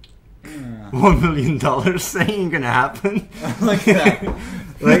raise $1 million. That ain't gonna happen. Like that.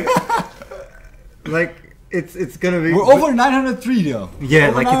 like it's gonna be. We're over 903 though. Yeah,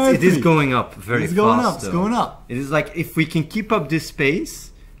 Over like it is 903. going up very It's fast. going up. It's though. going up. It is like if we can keep up this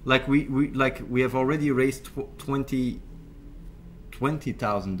pace, like we have already raised $20,000.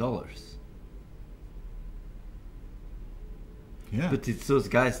 Yeah. But it's those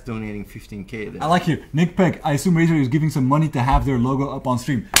guys donating 15k. There. I like you, Nick Peck. I assume Razer is giving some money to have their logo up on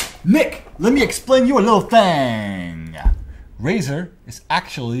stream. Nick, let me explain you a little thing. Razer is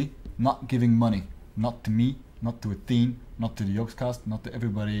actually not giving money, not to me, not to Athene, not to the Yogscast, not to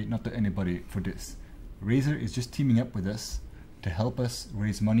everybody, not to anybody for this. Razer is just teaming up with us to help us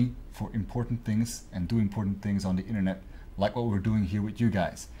raise money for important things and do important things on the internet, like what we're doing here with you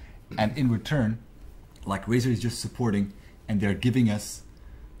guys. And in return, like Razer is just supporting, and they're giving us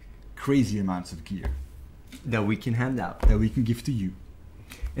crazy amounts of gear that we can hand out. that we can give to you.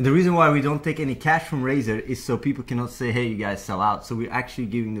 And the reason why we don't take any cash from Razer is so people cannot say, hey, you guys sell out. So we're actually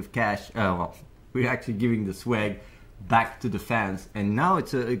giving the cash, we're actually giving the swag back to the fans. And now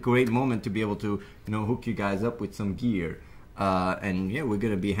it's a great moment to be able to, hook you guys up with some gear. And yeah, we're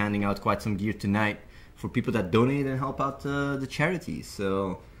going to be handing out quite some gear tonight for people that donate and help out the charities.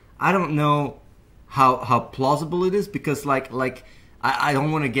 So I don't know how plausible it is, because I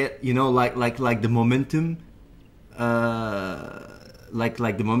don't want to get, like the momentum,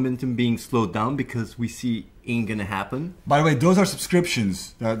 like the momentum being slowed down, because we see ain't gonna happen. By the way, those are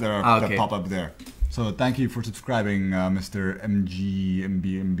subscriptions that Okay. pop up there. So thank you for subscribing, Mr.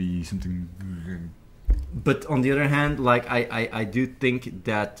 MB something. But on the other hand, like I do think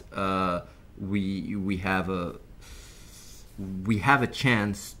that we have we have a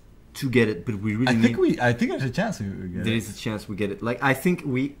chance to get it, but we really I think there's a chance we get it. There is a chance we get it. Like, I think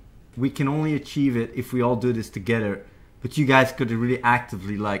we can only achieve it if we all do this together. But you guys could really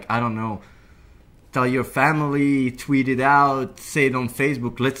actively, like, I don't know, tell your family, tweet it out, say it on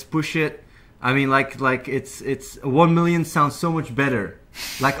Facebook. Let's push it. I mean, like it's 1 million sounds so much better.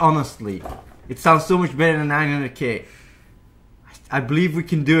 Like, honestly, it sounds so much better than 900K. I believe we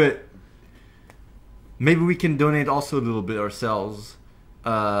can do it. Maybe we can donate also a little bit ourselves.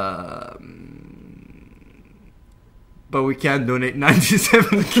 But we can't donate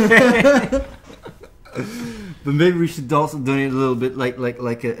 97K. But maybe we should also donate a little bit,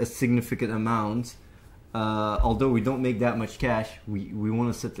 like a significant amount. Although we don't make that much cash, we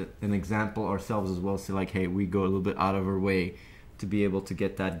want to set an example ourselves as well. So, like, hey, we go a little bit out of our way to be able to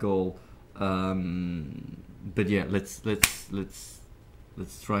get that goal. But yeah, let's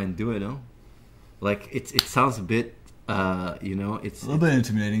try and do it. Huh? Like, it sounds a bit, you know, it's a little bit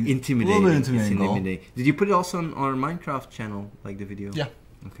intimidating. A little bit intimidating. Intimidating. Did you put it also on our Minecraft channel, like the video? Yeah.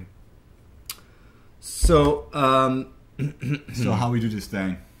 Okay. So, so how we do this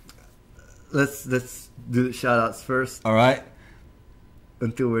thing? Let's do the shout outs first. All right.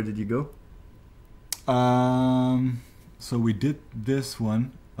 Until where did you go? So we did this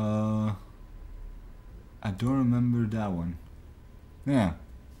one. I don't remember that one. Yeah.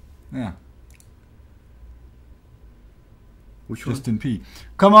 Which one? Justin P.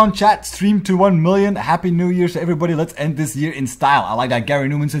 Come on, chat. Stream to 1 million. Happy New Year to everybody. Let's end this year in style. I like that. Gary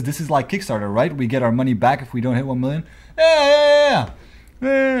Newman says this is like Kickstarter, right? We get our money back if we don't hit 1 million. Yeah.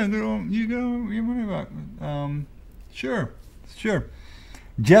 You go your money back. Sure.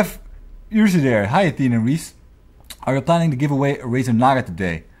 Jeff, you're there. Hi, Athene and Reese. Are you planning to give away a Razer Naga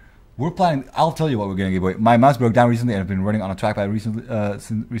today? We're planning. I'll tell you what we're going to give away. My mouse broke down recently, and I've been running on a trackpad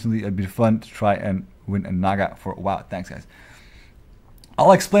recently. It'd be fun to try and win a Naga for a while. Thanks, guys.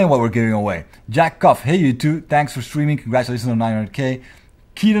 I'll explain what we're giving away. Jack Cuff, hey you two, thanks for streaming. Congratulations on 900K.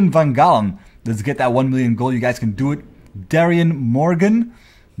 Kieran Van Galen, let's get that 1 million goal. You guys can do it. Darian Morgan,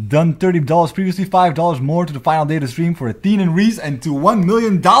 done $30 previously, $5 more to the final day of the stream for Athene and Reese, and to $1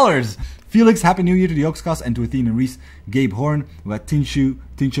 million. Felix, Happy New Year to the Yogscast and to Athene and Reese. Gabe Horn, we got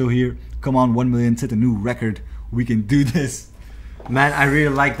Tincho here. Come on, 1 million, set a new record. We can do this. Man, I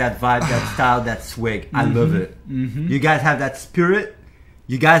really like that vibe, that style, that swag. I love it. You guys have that spirit.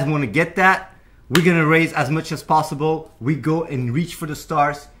 You guys want to get that. We're going to raise as much as possible. We go and reach for the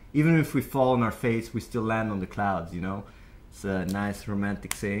stars. Even if we fall on our face, we still land on the clouds, you know. It's a nice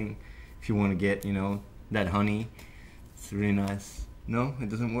romantic saying. If you want to get, you know, that honey, it's really nice. No, it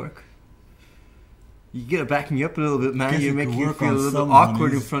doesn't work. You gotta back me up a little bit, man. You make you feel a little bit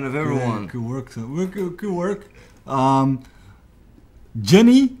awkward in front of everyone. Good work.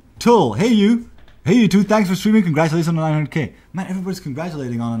 Jenny Tull, hey you two, thanks for streaming. Congratulations on the 900K. Man, everybody's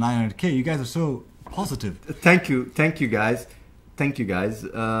congratulating on the 900K. You guys are so positive. Thank you guys.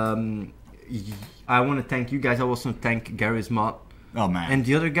 I want to thank you guys. I also thank Gary's Mod. Oh man. And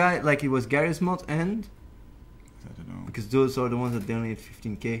the other guy, like, it was Gary's Mod and I don't know. Because those are the ones that donated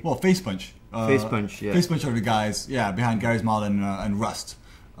 15K. Well, Face Punch. Face Punch, yeah. Face Punch are the guys, behind Gary's Mod and Rust,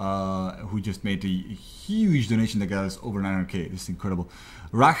 who just made the huge donation that got us over 900K. This is incredible.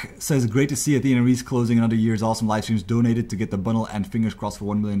 Rach says, great to see Athene and Reese closing another year's awesome live streams. Donated to get the bundle and fingers crossed for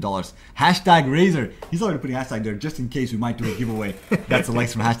 $1 million. Hashtag Razer. He's already putting hashtag there just in case we might do a giveaway. That's the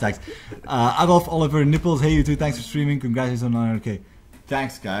likes from hashtags. Adolf Oliver Nipples, hey you two, thanks for streaming. Congratulations on 900K.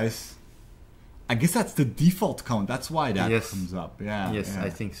 Thanks, guys. I guess that's the default comment. That's why that comes up. Yeah. Yes, yeah. I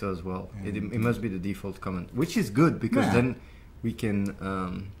think so as well. It must be the default comment, which is good because then we can.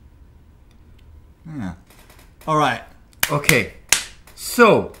 Yeah. All right. Okay.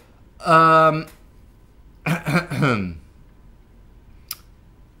 So. 1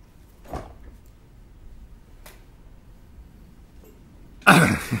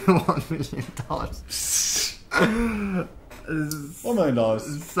 million dollars. $1 million.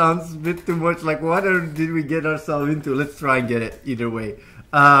 Sounds a bit too much. Like, what did we get ourselves into? Let's try and get it either way.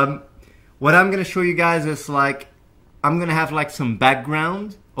 What I'm gonna show you guys is, like, I'm gonna have like some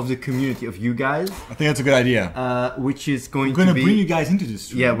background of the community of you guys. I think that's a good idea. Which is going to be... We're gonna bring you guys into the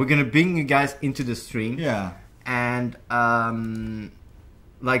stream. Yeah, we're gonna bring you guys into the stream. Yeah. And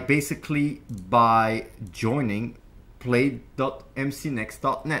like, basically by joining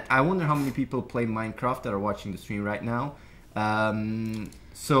play.mcnext.net. I wonder how many people play Minecraft that are watching the stream right now.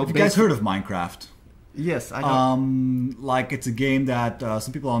 So have you guys heard of Minecraft? Yes, I know. Like, it's a game that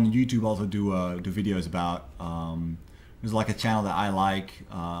some people on YouTube also do videos about. There's like a channel that I like.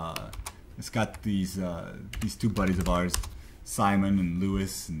 It's got these two buddies of ours, Simon and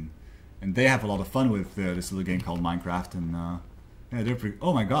Lewis, and and they have a lot of fun with this little game called Minecraft. And yeah, they're pretty.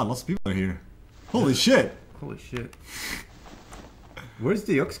 Oh my God, lots of people are here. Holy shit! Holy shit. Where's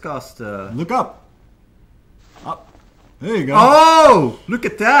the Yogscast? Look up. Up. There you go. Oh! Look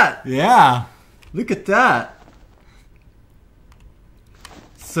at that! Yeah. Look at that!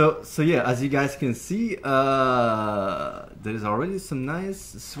 So yeah, as you guys can see, there is already some nice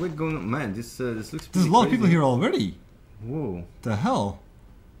sweat going on. Man, this looks pretty There's a lot of crazy. people here already. Whoa. The hell?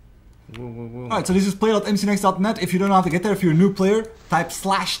 Whoa. Alright, so this is play.mcnext.net. If you don't know how to get there, if you're a new player, type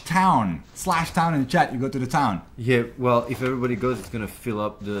 /town. /town in the chat, you go to the town. Yeah, well, if everybody goes, it's gonna fill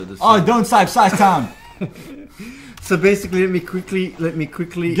up the Oh, don't type /town. So basically, let me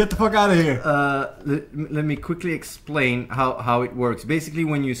quickly Get the fuck out of here. let me quickly explain how it works. Basically,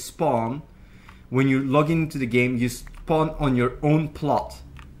 when you spawn, when you log into the game, you spawn on your own plot.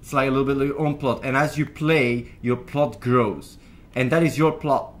 It's like a little bit like your own plot, and as you play, your plot grows, and that is your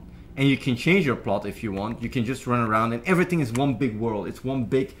plot. And you can change your plot if you want. You can just run around, and everything is one big world. It's one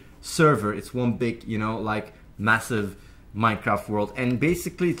big server. It's one big, you know, like massive Minecraft world. And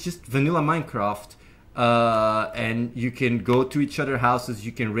basically, it's just vanilla Minecraft. And you can go to each other's houses.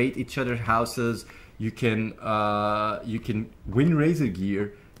 You can raid each other's houses. You can win razor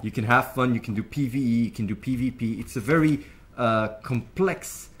gear. You can have fun. You can do PvE. You can do PvP. It's a very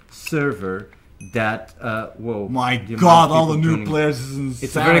complex server. That whoa! My the God, amount of all the people new joining. players is insanity.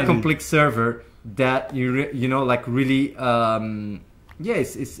 It's a very complex server that you know, like really yeah,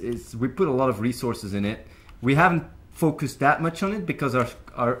 it's we put a lot of resources in it. We haven't focused that much on it because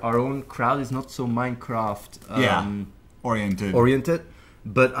our own crowd is not so Minecraft oriented.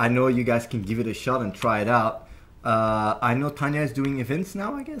 But I know you guys can give it a shot and try it out. I know Tanya is doing events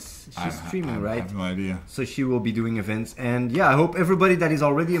now, I guess. She's streaming, right? I have no idea. So she will be doing events. And yeah, I hope everybody that is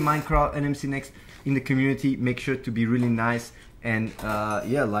already a Minecraft NMC Next in the community, make sure to be really nice and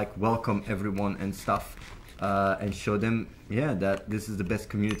yeah, like welcome everyone and stuff. And show them, yeah, that this is the best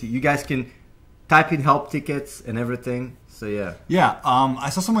community. You guys can type in help tickets and everything. So yeah. Yeah, I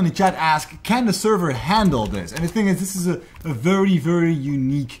saw someone in the chat ask, can the server handle this? And the thing is, this is a very, very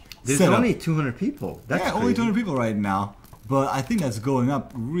unique There's setup. only 200 people. That's yeah, only crazy. 200 people right now. But I think that's going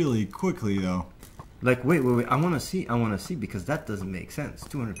up really quickly, though. Like, wait. I want to see because that doesn't make sense.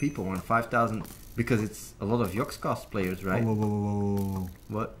 200 people on 5,000 because it's a lot of Yogscast players, right? Whoa.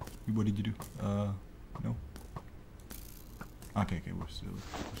 What? What did you do? No. Okay, we're still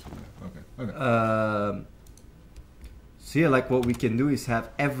there. Okay. So yeah, like what we can do is have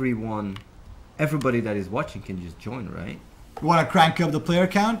everybody that is watching can just join, right? You want to crank up the player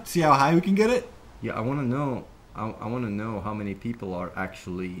count? See how high we can get it? Yeah, I want to know. I want to know how many people are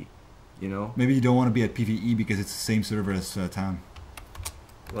actually, you know. Maybe you don't want to be at PvE because it's the same server as town.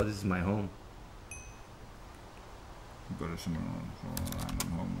 Well, this is my home.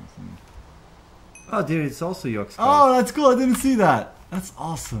 Oh, there it's also Yogscast. Oh, that's cool. I didn't see that. That's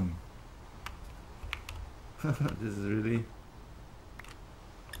awesome. This is really.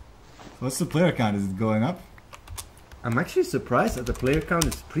 What's the player count? Is it going up? I'm actually surprised that the player count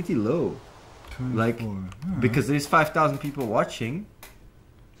is pretty low. 24. Like, because there's 5,000 people watching,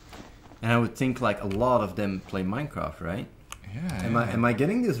 and I would think like a lot of them play Minecraft, right? Yeah. Am I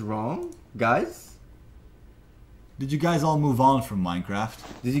getting this wrong, guys? Did you guys all move on from Minecraft?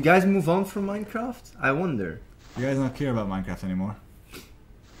 Did you guys move on from Minecraft? I wonder. You guys don't care about Minecraft anymore?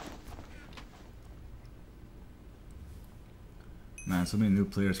 Man, so many new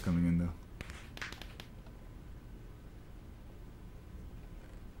players coming in though.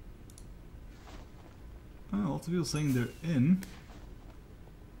 Oh, lots of people saying they're in.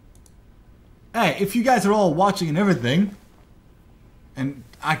 Hey, if you guys are all watching and everything, and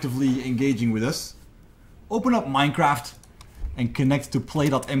actively engaging with us, open up Minecraft and connect to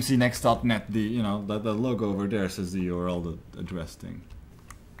play.mcnext.net. The the logo over there says the URL, the address thing.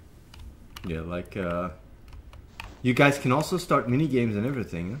 Yeah, like you guys can also start mini games and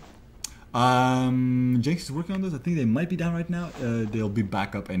everything. Jenks is working on this. I think they might be down right now. They'll be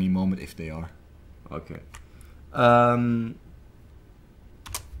back up any moment if they are. Okay.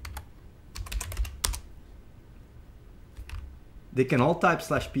 They can all type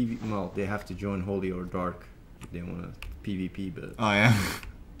 /PV. Well, they have to join Holy or Dark if they want to PvP, but. Oh yeah.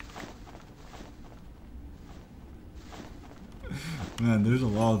 Man, there's a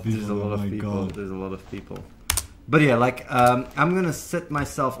lot of people. There's a lot of people. God. There's a lot of people. But yeah, like I'm gonna set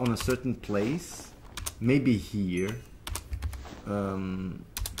myself on a certain place, maybe here.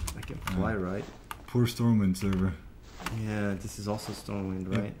 I can fly, right? Poor Stormwind server. Yeah, this is also Stormwind,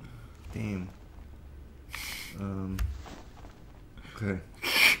 right? Damn. Okay.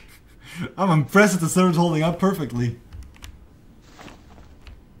 I'm impressed that the server's holding up perfectly.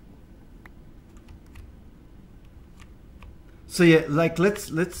 So yeah, like let's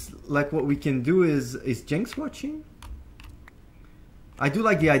like what we can do is Jenks watching? I do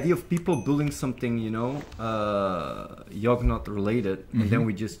like the idea of people building something, you know, Yognot related, and then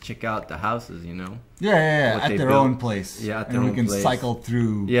we just check out the houses, you know. Yeah, at their own place. Yeah, at their own place. And we can cycle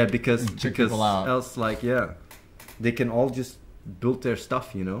through. Yeah, because people out. else, like, yeah, they can all just build their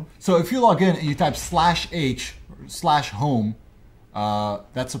stuff, you know. So if you log in and you type /h/home,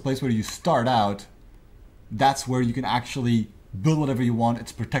 that's a place where you start out. That's where you can actually build whatever you want.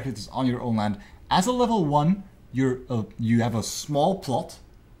 It's protected. It's on your own land. As a level 1, you have a small plot,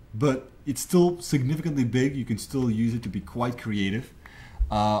 but it's still significantly big. You can still use it to be quite creative,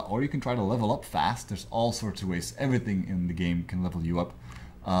 or you can try to level up fast. There's all sorts of ways. Everything in the game can level you up,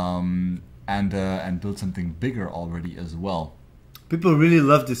 and build something bigger already as well. People really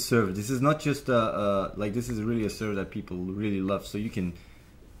love this server. This is not just like, this is really a server that people really love. So you can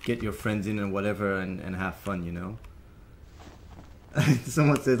get your friends in and whatever and have fun, you know.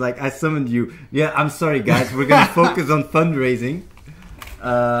 Someone says, like, I summoned you. Yeah, I'm sorry, guys. We're going to focus on fundraising.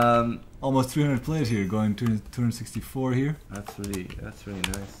 Almost 300 players here, going 264 here. That's really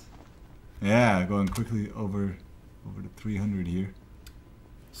nice. Yeah, going quickly over the 300 here.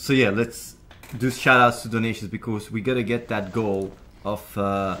 So yeah, let's do shout-outs to donations, because we got to get that goal of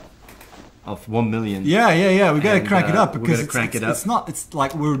 1 million. Yeah. We gotta crank it up, because it's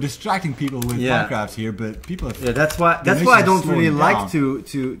like we're distracting people with Minecraft here, but people have, that's why I don't really like to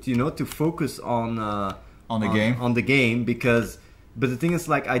you know, to focus on the game, because but the thing is,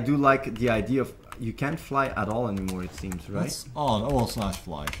 like, I do like the idea of you can't fly at all anymore, it seems, right? That's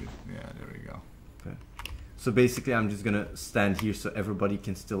 /fly. Yeah, there we go. Okay. So basically I'm just gonna stand here so everybody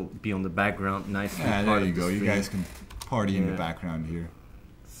can still be on the background nicely. Yeah, there you go. You guys can party in the background here.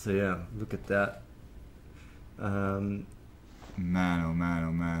 So yeah, look at that. Man, oh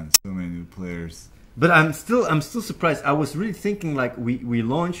man, so many new players. But I'm still surprised. I was really thinking, like, we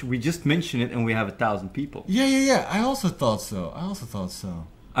launched, we just mentioned it, and we have 1,000 people. Yeah. I also thought so.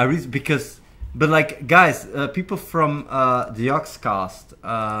 But like, guys, people from the Yogscast,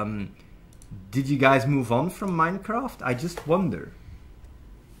 did you guys move on from Minecraft? I just wonder.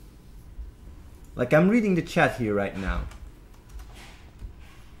 Like, I'm reading the chat here right now.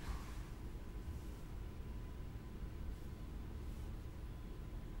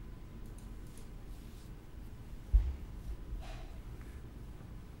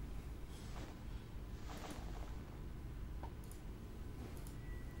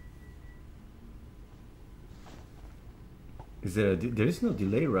 There is no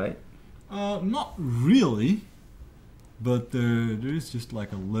delay, right? Not really, but there is just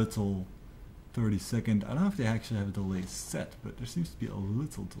like a little 30-second. I don't know if they actually have a delay set, but there seems to be a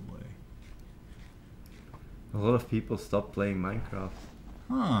little delay. A lot of people stopped playing Minecraft.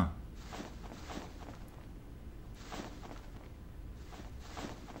 Huh.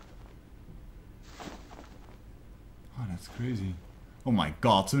 Oh, that's crazy. Oh my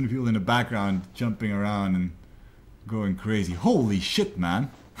god, so many people in the background jumping around and going crazy. Holy shit,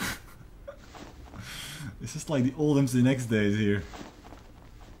 man. It's just like the old MC Next days here.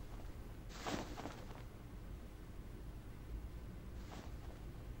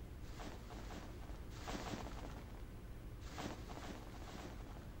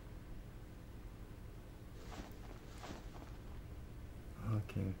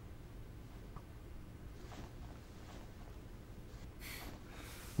 Okay.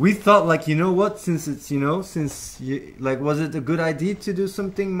 We thought, like, you know what, since it's, you know, like, was it a good idea to do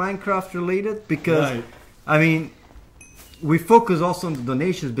something Minecraft related? Because, right. I mean, we focus also on the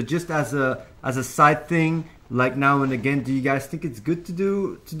donations, but just as a side thing, like, now and again, do you guys think it's good to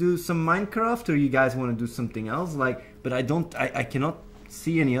do some Minecraft, or you guys want to do something else? Like, but I cannot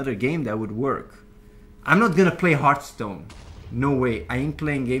see any other game that would work. I'm not gonna play Hearthstone. No way. I ain't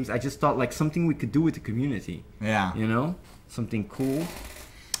playing games. I just thought, like, something we could do with the community. Yeah. You know? Something cool.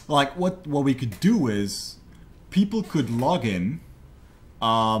 Like, what we could do is, people could log in,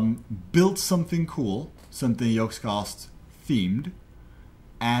 build something cool, something Yogscast themed,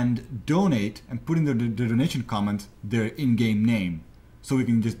 and donate, and put in the donation comment their in-game name, so we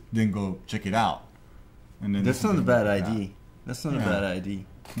can just then go check it out. And then that's not a bad idea. That's not a bad idea.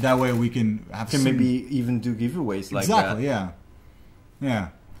 That way we can have maybe even do giveaways like that. Exactly,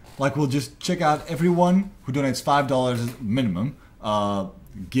 yeah. Like, we'll just check out everyone who donates $5 minimum,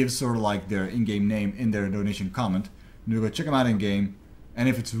 gives sort of like their in-game name in their donation comment, and we'll go check them out in-game, and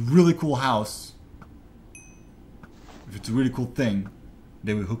if it's a really cool house, if it's a really cool thing,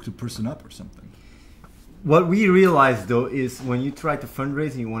 then we hook the person up or something. What we realized, though, is when you try to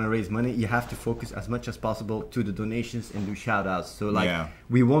fundraise and you want to raise money, you have to focus as much as possible to the donations and do shout-outs. So, like,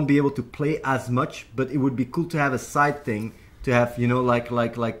 we won't be able to play as much, but it would be cool to have a side thing to have, you know,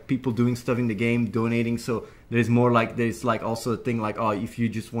 like people doing stuff in the game, donating. So there's more like, there's like also a thing like, oh, if you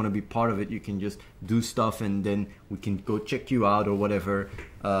just want to be part of it, you can just do stuff and then we can go check you out or whatever.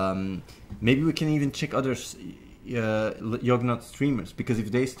 Maybe we can even check others, Yognut streamers, because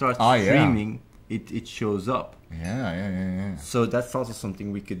if they start streaming, it shows up. Yeah. So that's also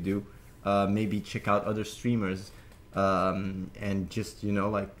something we could do. Maybe check out other streamers and just, you know,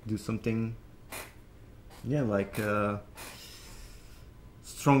 like do something, yeah, like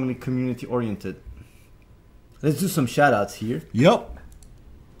strongly community oriented. Let's do some shout outs here. Yep.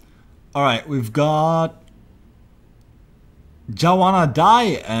 All right, we've got Jawana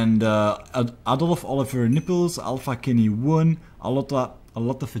Dai and Adolf Oliver Nipples, Alpha Kenny 1, a lot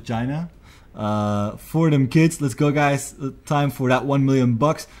of vagina. For them kids, let's go guys. Time for that 1 million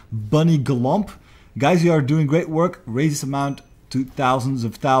bucks. Bunny Glomp, guys, you are doing great work. Raise this amount to thousands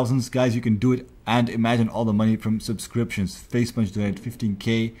of thousands, guys. You can do it, and imagine all the money from subscriptions. Face Punch donated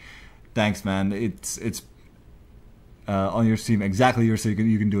 15k. Thanks, man. It's on your stream, exactly your stream.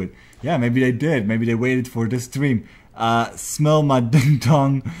 You can do it. Yeah, maybe they did. Maybe they waited for this stream. Smell my ding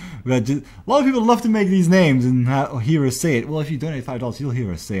dong. A lot of people love to make these names and hear us say it. Well, if you donate $5, you'll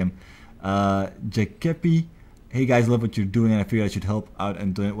hear us say them. Jakepi, hey guys, love what you're doing, and I figured I should help out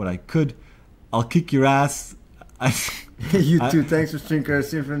and donate what I could. I'll kick your ass. You too. Thanks for streaming.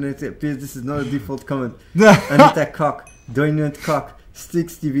 This is not a default comment. Anita Cock, Doinant Cock,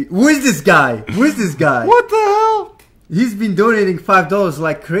 Sticks TV. Who is this guy? Who is this guy? What the hell? He's been donating $5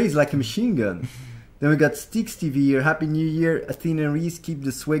 like crazy, like a machine gun. Then we got Sticks TV here. Happy New Year, Athene and Reese. Keep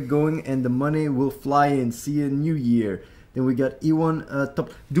the swag going, and the money will fly in. See you New Year. Then we got E1 top.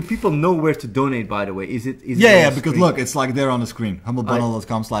 Do people know where to donate, by the way? Is it? Yeah, because look, it's like there on the screen.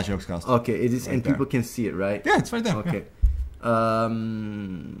 humblebundle.com/Yogscast. Okay, it is, right and there. people can see it, right? Yeah, it's right there. Okay. Yeah.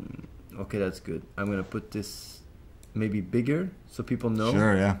 Okay, that's good. I'm gonna put this maybe bigger so people know.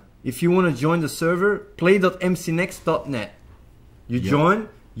 Sure, yeah. If you want to join the server, play.mcnext.net. You join,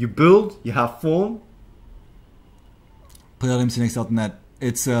 you build, you have fun. Play.mcnext.net.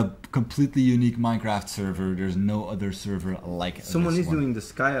 It's a completely unique Minecraft server. There's no other server like it. Someone is doing the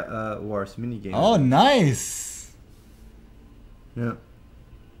Sky Wars minigame. Oh, nice. Yeah.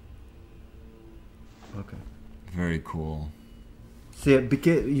 Okay. Very cool. So yeah,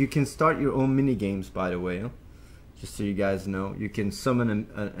 because you can start your own mini games, by the way. Huh? Just so you guys know, you can summon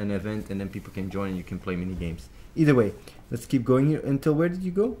an event and then people can join and you can play mini games. Either way, let's keep going here. Until where did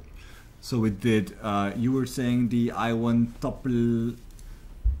you go? So we did. You were saying the I want to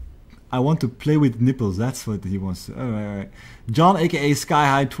play with nipples. That's what he wants to. All right. John, aka Sky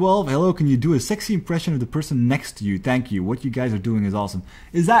High 12. Hello, can you do a sexy impression of the person next to you? Thank you. What you guys are doing is awesome.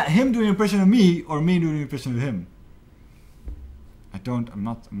 Is that him doing an impression of me or me doing an impression of him?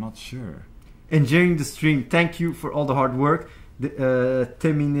 I'm not sure. Enjoying the stream. Thank you for all the hard work.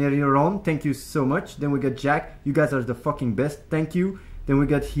 Temineriron, thank you so much. Then we got Jack. You guys are the fucking best. Thank you. Then we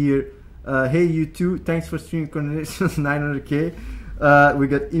got here. Hey, you too. Thanks for streaming. Congratulations, 900k. We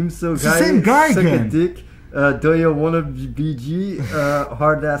got Imso It's the same guy Suck again. a dick. Doyo wanna BG.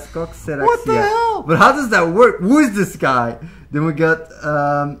 Hard ass cock. Seraxia. What the hell? But how does that work? Who is this guy? Then we got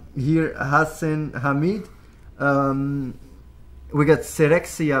here Hassan Hamid. We got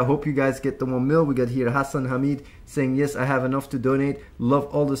Serexia. I hope you guys get the 1 mil. We got here Hassan Hamid saying, yes, I have enough to donate. Love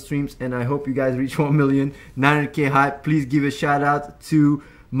all the streams and I hope you guys reach 1 million. 900k hype. Please give a shout out to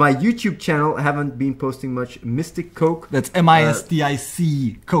my YouTube channel. I haven't been posting much. Mystic Coke. That's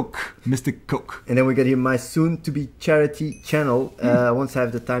MISTIC Coke. Mystic Coke. And then we got here my soon to be charity channel. Once I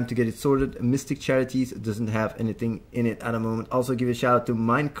have the time to get it sorted. Mystic Charities doesn't have anything in it at the moment. Also give a shout out to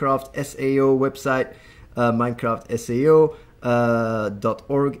Minecraft SAO website. Minecraft SAO.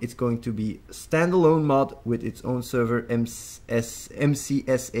 .org. It's going to be standalone mod with its own server. MCSAO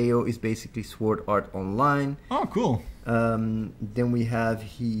is basically Sword Art Online. Oh, cool. Then we have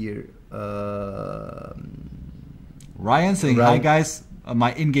here Ryan saying, hi guys,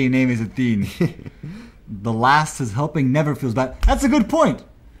 my in-game name is Athene. The last is helping never feels bad. That's a good point.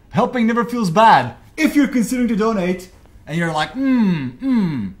 Helping never feels bad. If you're considering to donate and you're like,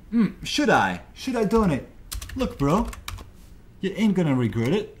 should I donate? Look, bro. You ain't gonna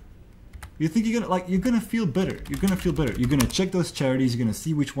regret it. You think you're gonna feel better. You're gonna feel better. You're gonna check those charities. You're gonna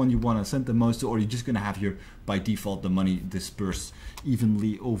see which one you want to send the most to, or you're just gonna have your, by default, the money dispersed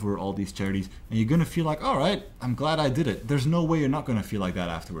evenly over all these charities, and you're gonna feel like, all right, I'm glad I did it. There's no way you're not gonna feel like that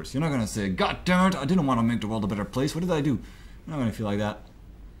afterwards. You're not gonna say, God damn it, I didn't want to make the world a better place. What did I do? You're not gonna feel like that.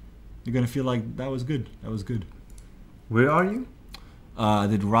 You're gonna feel like that was good. That was good. Where are you? I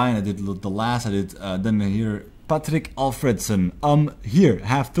did Ryan. I did the last. I did then here. Patrick Alfredson. Here,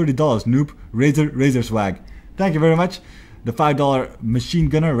 have $30, noob. Razor swag. Thank you very much. the $5 machine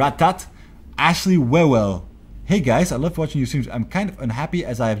gunner Ratat, Ashley Wewell. Hey guys, I love watching your streams. I'm kind of unhappy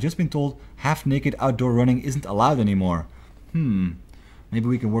as I have just been told half-naked outdoor running isn't allowed anymore. Maybe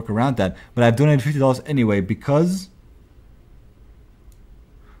we can work around that. But I've donated $50 anyway because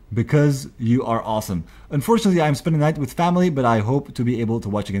you are awesome. Unfortunately, I'm spending the night with family, but I hope to be able to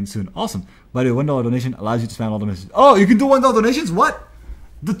watch again soon. Awesome. By the way, $1 donation allows you to spam all the messages. Oh, you can do $1 donations? What?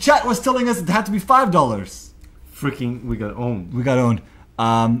 The chat was telling us it had to be $5. Freaking, we got owned. We got owned.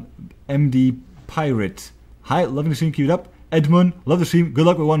 MD Pirate. Hi, loving the stream, keep it up. Edmund, love the stream. Good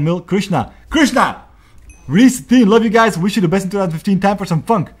luck with 1 mil. Krishna. Reese, Athene, love you guys. Wish you the best in 2015. Time for some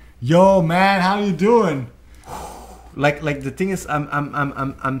funk. Yo, man, how you doing? Like the thing is,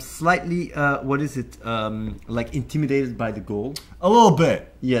 I'm slightly what is it? Like intimidated by the goal. A little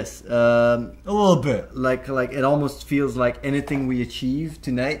bit. Yes. A little bit. Like it almost feels like anything we achieve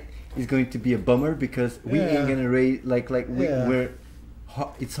tonight is going to be a bummer because we ain't gonna raise we're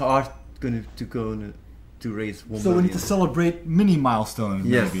it's hard to raise 1 So million. we need to celebrate mini milestones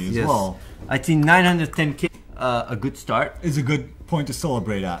maybe as well. I think 910k a good start. Is a good point to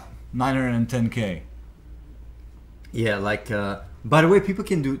celebrate at. 910k. Yeah, like by the way, people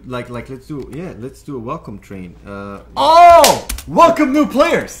can do like let's do a welcome train. Oh! Welcome new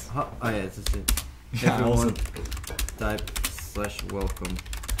players! Oh yeah, that's it. Yeah, Everyone awesome. type /welcome.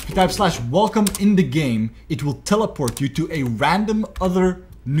 If you type /welcome in the game, it will teleport you to a random other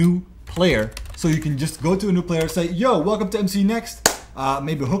new player. So you can just go to a new player, say, yo, welcome to MC Next.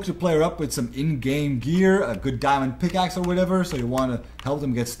 Maybe hook the player up with some in-game gear, a good diamond pickaxe or whatever. So you want to help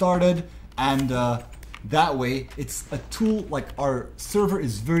them get started. And that way, it's a tool, like our server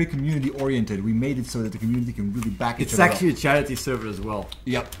is very community oriented. We made it so that the community can really back each other up. It's actually a charity server as well.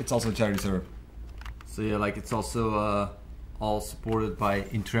 Yep, it's also a charity server. So yeah, like it's also all supported by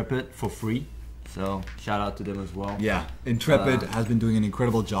Intrepid for free. So shout out to them as well. Yeah, Intrepid has been doing an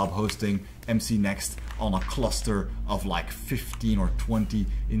incredible job hosting MC Next on a cluster of like 15 or 20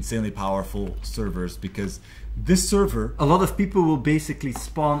 insanely powerful servers, because this server... A lot of people will basically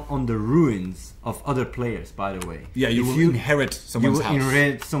spawn on the ruins of other players, by the way. Yeah, you will inherit someone's house. You will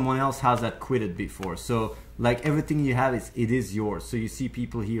inherit someone else's house that quitted before. So like everything you have, it is yours. So you see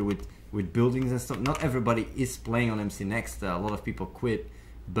people here with buildings and stuff. Not everybody is playing on MC Next. A lot of people quit.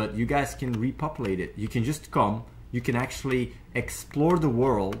 But you guys can repopulate it. You can just come. You can actually explore the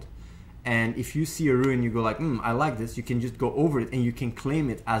world. And if you see a ruin, you go like, I like this. You can just go over it and you can claim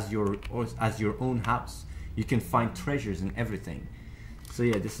it as your own house. You can find treasures and everything. So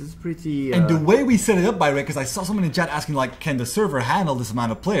yeah, this is pretty... And the way we set it up, by the way, because I saw someone in chat asking like, can the server handle this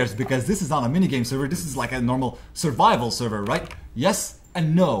amount of players? Because this is not a minigame server. This is like a normal survival server, right? Yes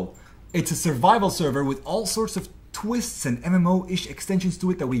and no. It's a survival server with all sorts of twists and MMO-ish extensions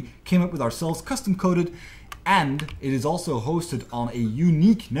to it that we came up with ourselves, custom coded, and it is also hosted on a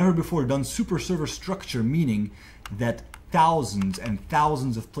unique, never before done super server structure, meaning that thousands and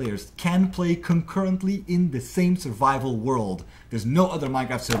thousands of players can play concurrently in the same survival world. There's no other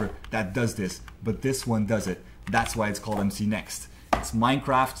Minecraft server that does this, but this one does it. That's why it's called MC Next. It's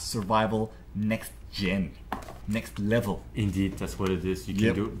Minecraft survival next gen. Next level. Indeed, that's what it is. You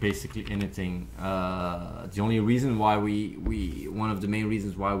can do basically anything. The only reason why one of the main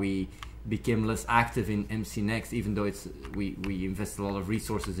reasons why we became less active in MC Next, even though we invest a lot of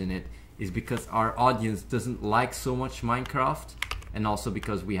resources in it, is because our audience doesn't like so much Minecraft, and also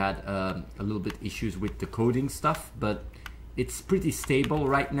because we had a little bit issues with the coding stuff. But it's pretty stable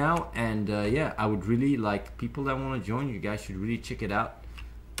right now, and yeah, I would really like people that want to join. You guys should really check it out.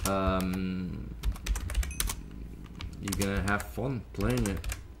 You're gonna have fun playing it.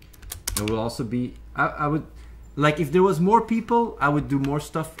 It will also be... I would... Like, if there was more people, I would do more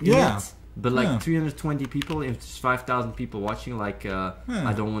stuff in it. But like 320 people, if there's 5,000 people watching, like,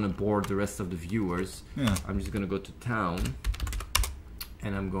 I don't want to bore the rest of the viewers. I'm just gonna go to town.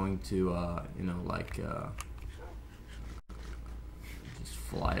 And I'm going to, you know, like... just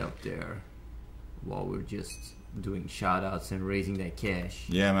fly up there while we're just doing shoutouts and raising that cash.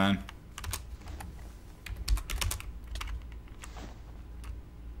 Yeah, man.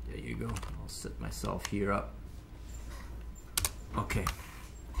 There you go. I'll set myself here up. Okay.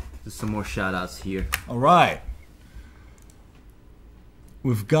 There's some more shout outs here. Alright.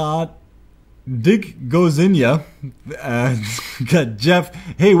 We've got Dig Goes In Ya. Got Jeff.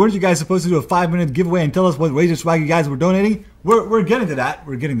 Hey, weren't you guys supposed to do a 5-minute giveaway and tell us what Razor Swag you guys were donating? We're getting to that.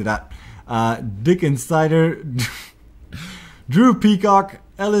 We're getting to that. Dick Insider. Drew Peacock.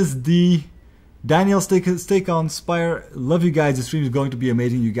 LSD. Daniel Steak on Spire. Love you guys. The stream is going to be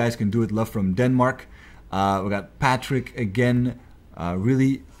amazing. You guys can do it. Love from Denmark. We got Patrick again.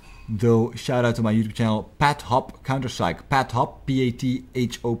 Really though, shout out to my YouTube channel, Pat Hop Counter-Strike. Pat Hop,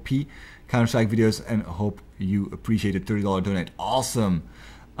 P-A-T-H-O-P, Counter-Strike videos, and hope you appreciate it. $30 donate. Awesome.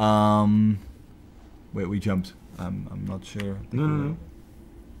 Wait, we jumped. I'm not sure. No.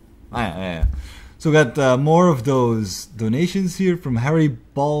 Yeah. So we got more of those donations here from Harry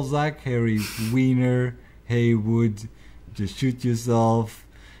Balzac, Harry Wiener, Haywood, Just Shoot Yourself,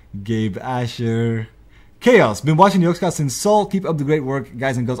 Gabe Asher, Chaos. Been watching the Yogscast since Seoul. Keep up the great work,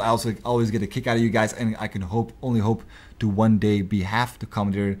 guys and girls. I also always get a kick out of you guys, and I can only hope to one day be half the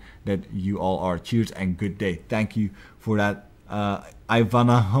commentator that you all are. Cheers and good day. Thank you for that,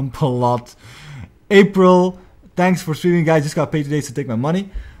 Ivana Humpalot. April, thanks for streaming, guys. Just got paid today, so take my money.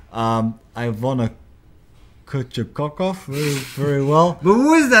 Ivana Kuchakokov, very well. But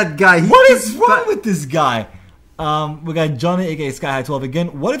who is that guy? What is wrong with this guy? We got Johnny, aka Sky High 12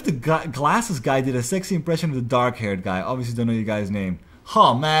 again. What if the glasses guy did a sexy impression of the dark-haired guy? Obviously, don't know your guy's name.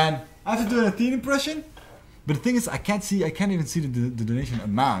 Oh man, I have to do an Athene impression. But the thing is, I can't even see the donation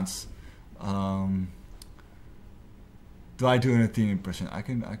amounts. Do I do an Athene impression? I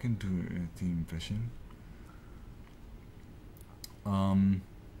can do an Athene impression.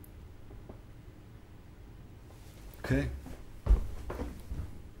 Okay.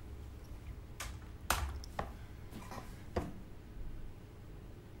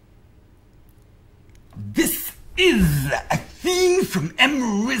 This is Athene from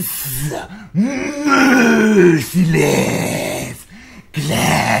Emerus, merciless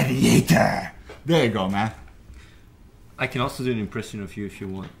gladiator. There you go, man. I can also do an impression of you if you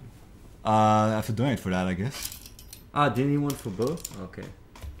want. I have to donate for that, I guess. Ah, didn't you want for both? Okay.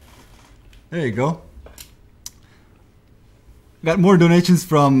 There you go. Got more donations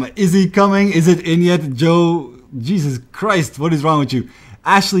from Izzy coming. Is it in yet? Joe, Jesus Christ, what is wrong with you?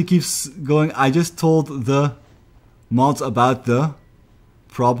 Ashley keeps going. I just told the mods about the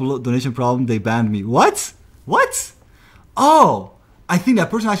donation problem. They banned me. What? What? Oh, I think that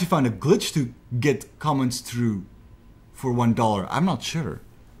person actually found a glitch to get comments through for $1. I'm not sure.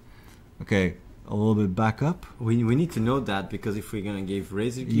 Okay, a little bit back up. We need to know that, because if we're gonna give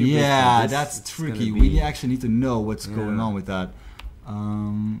Razor Cube, yeah, that's tricky. We actually need to know what's going on with that. A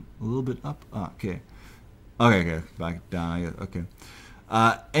little bit up. Okay. Back down. Okay.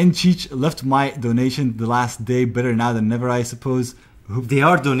 Enchich left my donation the last day. Better now than never, I suppose. They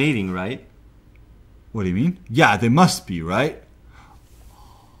are donating, right? What do you mean? Yeah, they must be, right?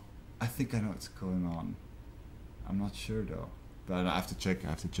 I think I know what's going on. I'm not sure though, but I have to check.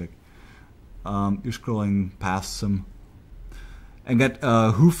 You're scrolling past some. And got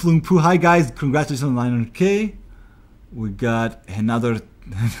Hooflung Poo. Hi guys, congratulations on 900k. We got another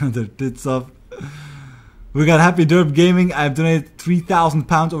tits up. We got Happy Derp Gaming. I've donated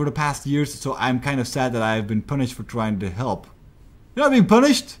 £3,000 over the past years, so I'm kind of sad that I've been punished for trying to help. You're not being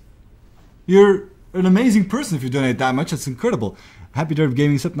punished. You're an amazing person if you donate that much. That's incredible. Happy Derp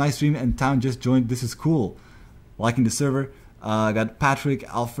Gaming, sup, nice stream, and Town just joined. This is cool. Liking the server. Got Patrick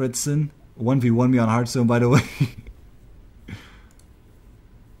Alfredson. 1v1 me on Hearthstone, by the way.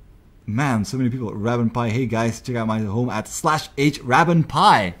 Man, so many people. Rabin Pie. Hey guys, check out my home at /H Rabin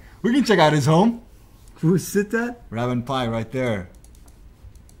Pie. We can check out his home. Who said that? Rabin Pie right there.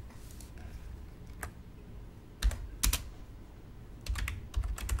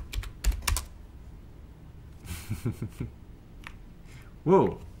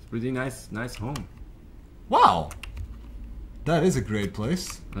 Whoa, it's pretty nice home. Wow, that is a great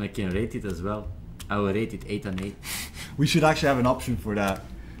place. And I can rate it as well. I will rate it 8 on 8. We should actually have an option for that.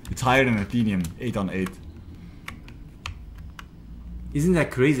 It's higher than Athenium, 8 on 8. Isn't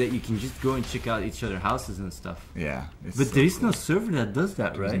that crazy that you can just go and check out each other's houses and stuff? Yeah. But there is no server that does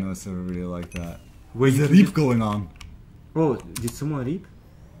that, right? There's no server really like that. Where's the reap going on? Oh, did someone reap?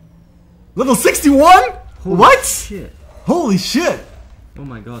 Level 61? What? Shit. Holy shit! Oh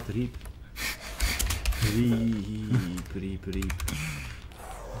my god, reap. Reap.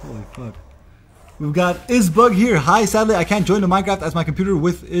 Holy fuck. We've got Isbug here. Hi, sadly I can't join the Minecraft as my computer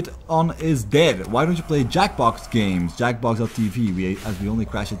with it on is dead. Why don't you play Jackbox games? Jackbox.tv, as we only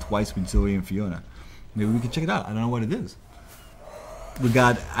crashed it twice with Zoe and Fiona. Maybe we can check it out. I don't know what it is. We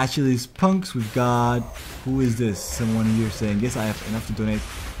got Ashley's Punks. We've got, who is this? Someone here saying, yes, I have enough to donate.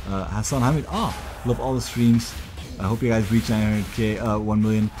 Hassan Hamid. Love all the streams. I hope you guys reach 900k, 1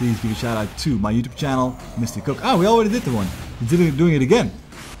 million. Please give a shout out to my YouTube channel, Mr. Cook. We already did the one. He's doing it again.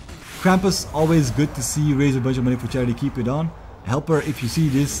 Krampus, always good to see you raise a bunch of money for charity. Keep it on. Helper, if you see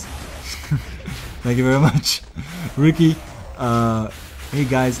this. Thank you very much. Ricky, hey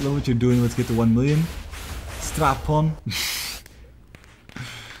guys, love what you're doing. Let's get to 1 million. Strap on.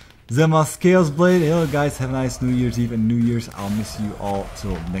 Zemas Chaos Blade. Hello guys, have a nice New Year's Eve and New Year's. I'll miss you all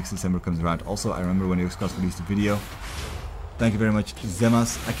till next December comes around. Also, I remember when Yogscast released a video. Thank you very much,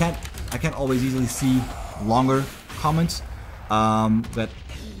 Zemas. I can't always easily see longer comments. But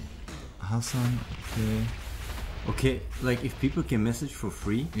Hassan, okay. Okay, like if people can message for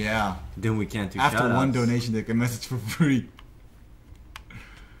free, Yeah. then we can't do After shoutouts. one donation, they can message for free.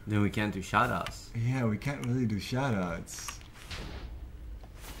 Then we can't do shoutouts. Yeah, we can't really do shoutouts.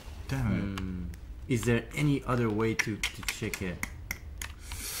 Damn it. Is there any other way to check it?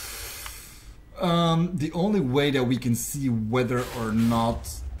 The only way that we can see whether or not...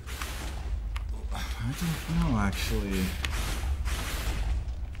 I don't know, actually.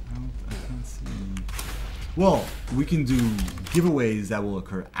 I can't see... Well, we can do giveaways that will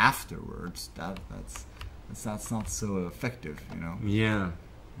occur afterwards. That's not so effective, you know? Yeah.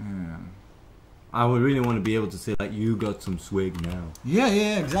 Yeah. I would really want to be able to say like, you got some swig now. Yeah,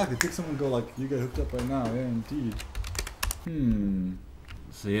 exactly. Pick someone and go like, you get hooked up right now. Yeah, indeed.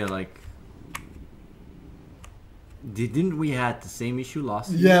 So yeah, like... Didn't we had the same issue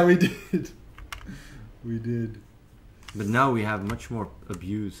last year? Yeah, we did. We did. But now we have much more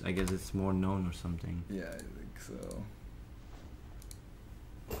abuse. I guess it's more known or something. Yeah, I think so.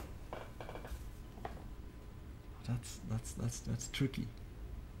 That's tricky.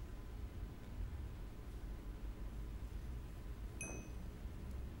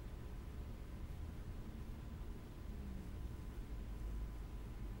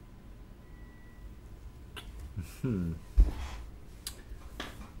 Well,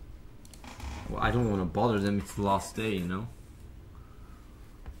 I don't want to bother them. It's the last day, you know.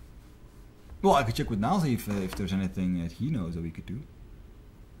 Well, I could check with Nazi if there's anything that he knows that we could do.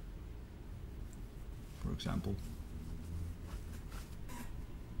 For example.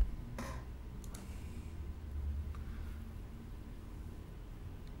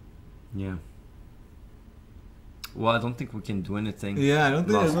 Yeah. Well, I don't think we can do anything. Yeah, I don't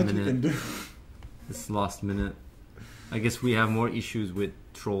think there's last much we can minute. do. It's last minute. I guess we have more issues with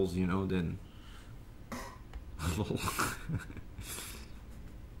trolls, you know, than...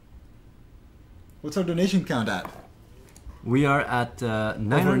 What's our donation count at? We are at Over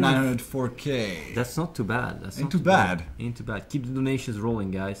 904k. That's not too bad. That's Ain't not too bad. Ain't too bad. Keep the donations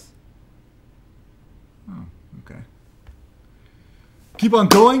rolling, guys. Oh, okay. Keep on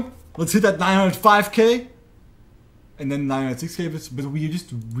going. Let's hit that 905k, and then 906k. But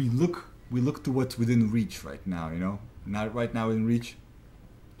we look to what's within reach right now. You know, not right now in reach.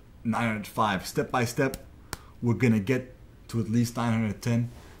 905. Step by step, we're gonna get to at least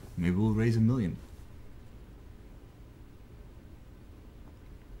 910. Maybe we'll raise 1 million.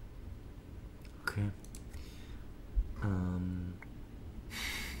 Okay.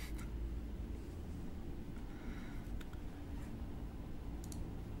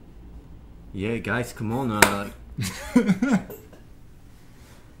 Yeah, guys, come on. Let's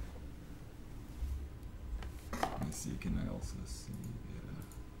see. Can I also see?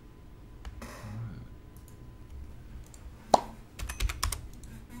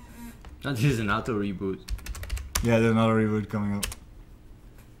 That is an auto reboot. Yeah, there's another reboot coming up.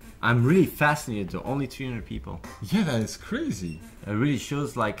 I'm really fascinated though. Only 300 people. Yeah, that is crazy. It really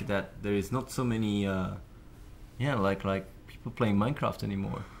shows like that there is not so many, yeah, like people playing Minecraft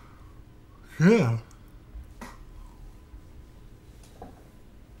anymore. Yeah.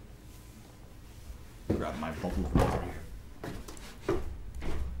 Grab my bubble water here.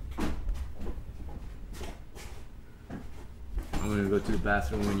 I'm gonna go to the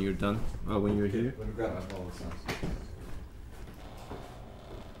bathroom when you're done. Oh, when you're here. Let me grab my bubble sauce.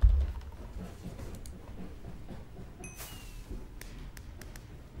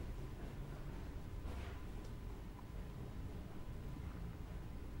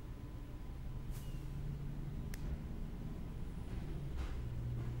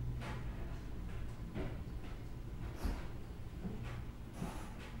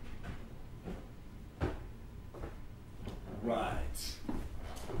 Right.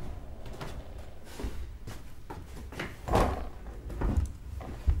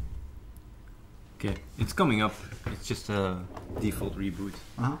 Okay, it's coming up. It's just a default reboot.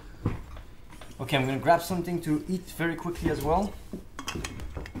 Uh-huh. Okay, I'm gonna grab something to eat very quickly as well. And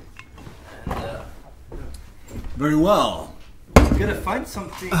Very well. I'm gonna find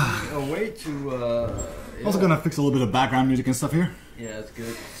something, a way to. Also gonna fix a little bit of background music and stuff here. Yeah, it's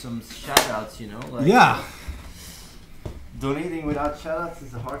good. Some shoutouts, you know. Like, Yeah. Donating without shoutouts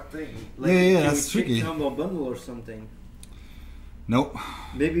is a hard thing. Like, Yeah, can that's we check tricky. Humble Bundle or something? Nope.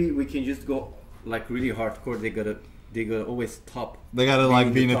 Maybe we can just go like really hardcore. They gotta always top. They gotta Being like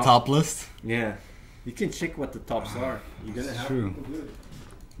the be in the top. top list. Yeah, you can check what the tops are. You're gonna have true. people do it.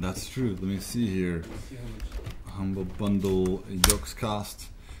 That's true. Let me see here. Humble Bundle, Yogscast.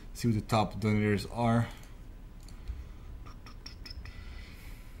 See what the top donors are.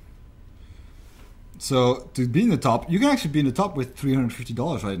 So to be in the top, you can actually be in the top with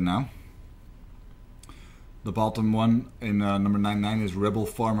 $350 right now. The bottom one in number 99 is Rebel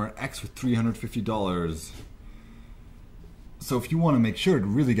Farmer X with $350. So if you want to make sure to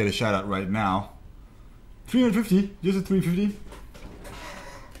really get a shout out right now, 350, just a 350,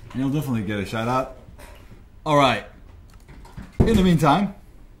 and you'll definitely get a shout out. All right. In the meantime,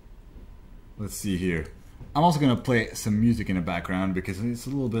 let's see here. I'm also gonna play some music in the background because it's a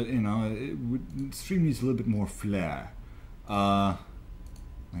little bit, you know, stream needs a little bit more flair. Let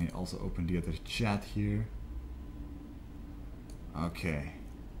me also open the other chat here. Okay.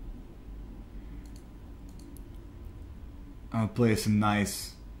 I'll play some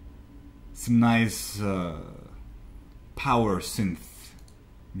nice power synth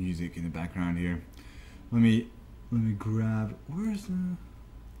music in the background here. Let me grab. Where's the?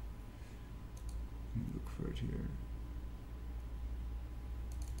 Let me look for it here.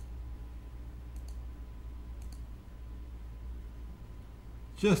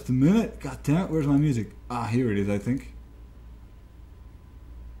 Just a minute. God damn it! Where's my music? Ah, here it is. I think.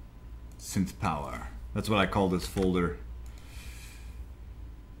 Synth power. That's what I call this folder.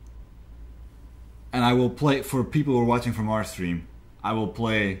 And I will play, for people who are watching from our stream, I will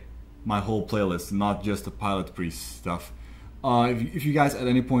play my whole playlist, not just the Pilot Priest stuff. If you guys at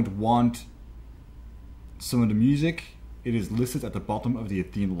any point want some of the music, it is listed at the bottom of the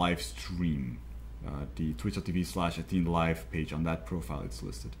Athene live stream. The twitch.tv/Athene live page, on that profile it's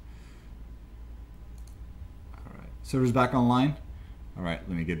listed. Alright, server's back online. Alright,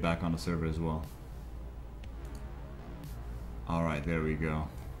 let me get back on the server as well. Alright, there we go.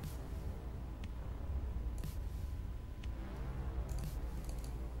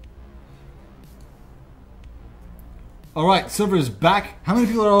 Alright, server is back. How many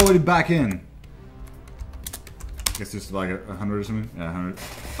people are already back in? I guess just like 100 or something? Yeah, 100.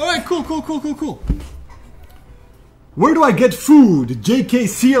 Alright, cool. Where do I get food?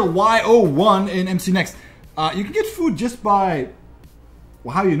 JKCLY01 in MC Next. You can get food just by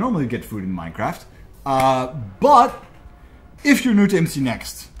how you normally get food in Minecraft. But if you're new to MC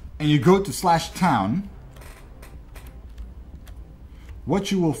Next and you go to /town, what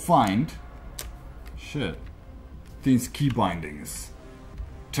you will find... Shit. These key bindings.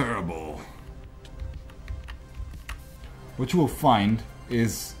 Terrible. What you will find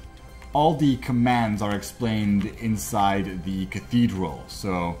is all the commands are explained inside the cathedral.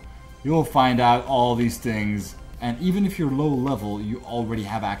 So you will find out all these things, and even if you're low level, you already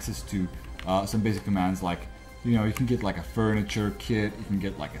have access to some basic commands like, you know, you can get like a furniture kit, you can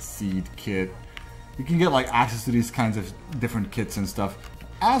get like a seed kit, you can get like access to these kinds of different kits and stuff.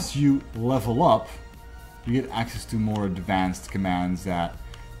 As you level up, you get access to more advanced commands that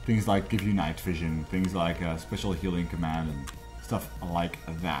things like give you night vision, things like a special healing command and stuff like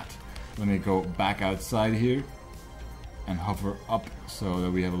that. Let me go back outside here and hover up so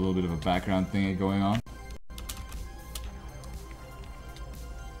that we have a little bit of a background thing going on.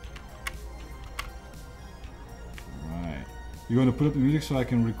 Alright. You're going to put up the music so I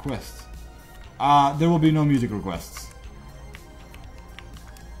can request. There will be no music requests.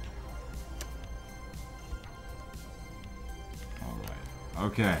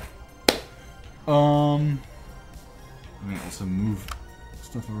 Okay. Let me also move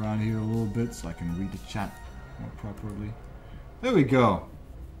stuff around here a little bit so I can read the chat more properly. There we go.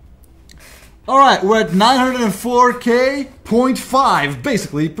 Alright, we're at 904k, 0.5,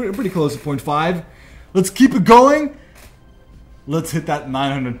 basically, pretty close to 0.5. Let's keep it going. Let's hit that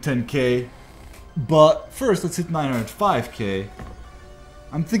 910k. But first, let's hit 905k.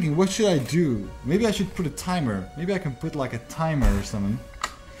 I'm thinking, what should I do? Maybe I should put a timer. Maybe I can put like a timer or something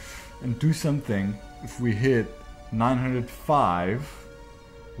and do something if we hit 905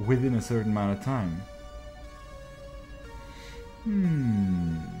 within a certain amount of time.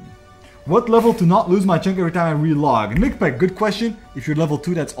 What level to not lose my chunk every time I relog? Nickpack, good question. If you're level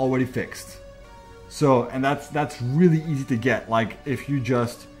 2, that's already fixed. So, and that's really easy to get. Like, if you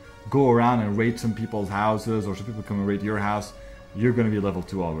just go around and raid some people's houses, or some people come and raid your house, you're gonna be level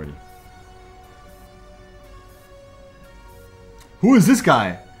 2 already. Who is this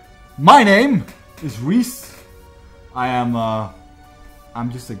guy? My name is Reese. I am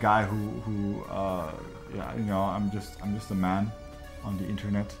I'm just a guy who yeah, you know, I'm just a man on the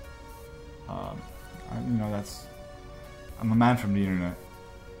internet. You know, I'm a man from the internet.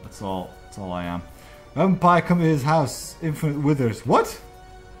 That's all I am. Vampire come to his house, infinite withers. What?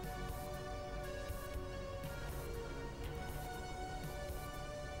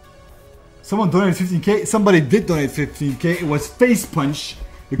 Someone donated 15k. Somebody did donate 15k. It was Face Punch,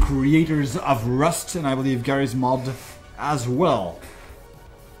 the creators of Rust, and I believe Gary's mod as well.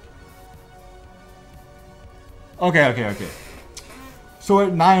 Okay. So we're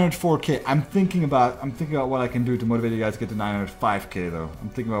at 904k. I'm thinking about what I can do to motivate you guys to get to 905k though. I'm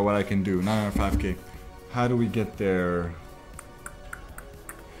thinking about what I can do. 905k. How do we get there?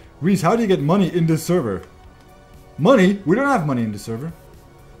 Reese, how do you get money in this server? Money? We don't have money in this server.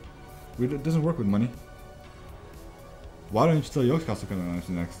 It doesn't work with money. Why don't you tell Yogscast to come on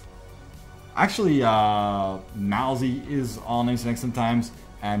MC Next? Actually, Mousy is on MC Next sometimes,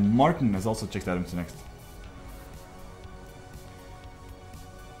 and Martin has also checked out MC Next.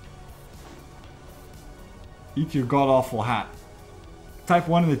 Eat your god-awful hat. Type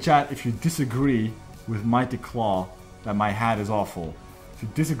 1 in the chat if you disagree with Mighty Claw that my hat is awful. If you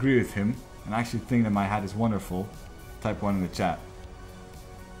disagree with him and actually think that my hat is wonderful, type 1 in the chat.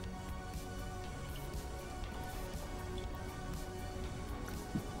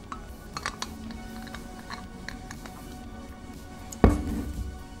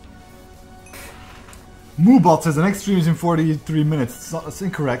 Moobot says the next stream is in 43 minutes. It's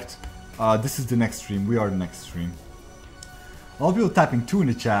incorrect. This is the next stream. We are the next stream. A lot of people typing 2 in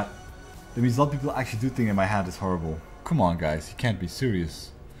the chat. That means a lot of people actually do think that my hat is horrible. Come on, guys. You can't be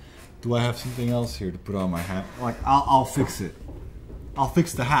serious. Do I have something else here to put on my hat? Like, I'll fix it. I'll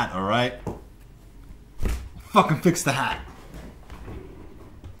fix the hat, alright? Fucking fix the hat.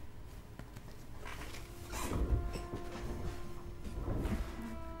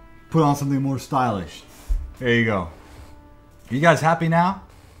 Put on something more stylish. There you go. You guys happy now?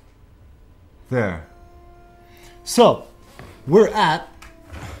 There. So, we're at...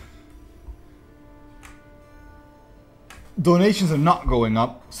 Donations are not going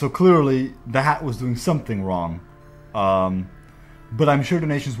up, so clearly the hat was doing something wrong. But I'm sure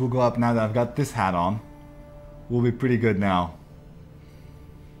donations will go up now that I've got this hat on. We'll be pretty good now.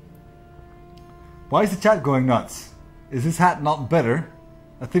 Why is the chat going nuts? Is this hat not better?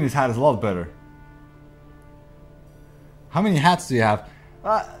 I think this hat is a lot better. How many hats do you have?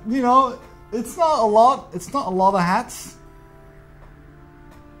 You know, it's not a lot. It's not a lot of hats.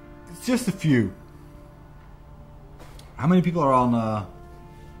 It's just a few. How many people are on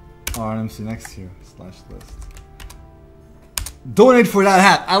MC Next here? /list. Donate for that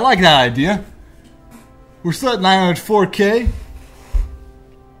hat. I like that idea. We're still at 904k.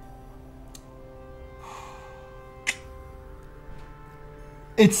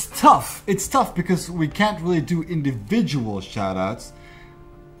 It's tough. It's tough because we can't really do individual shoutouts.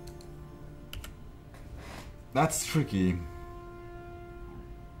 That's tricky.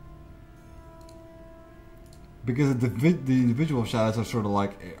 Because the individual shoutouts are sort of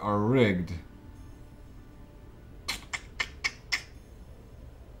like are rigged.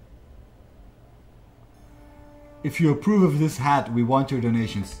 If you approve of this hat, we want your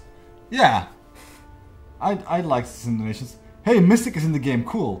donations. Yeah, I'd like some donations. Hey, Mystic is in the game.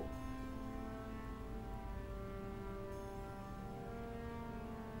 Cool.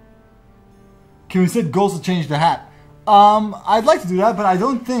 Can we set goals to change the hat? I'd like to do that, but I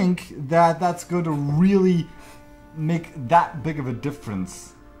don't think that that's going to really make that big of a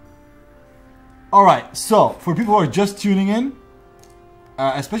difference. Alright, so for people who are just tuning in,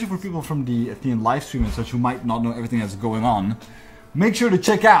 especially for people from the Athene live stream and such who might not know everything that's going on, make sure to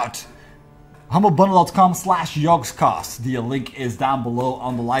check out humblebundle.com/Yogscast. The link is down below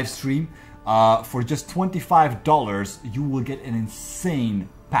on the live stream. For just $25, you will get an insane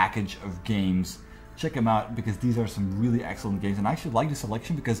package of games. Check them out because these are some really excellent games, and I actually like the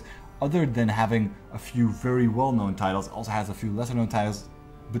selection because other than having a few very well-known titles, it also has a few lesser-known titles,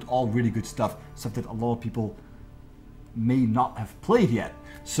 but all really good stuff that a lot of people may not have played yet.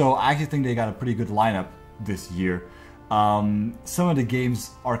 So I actually think they got a pretty good lineup this year. Some of the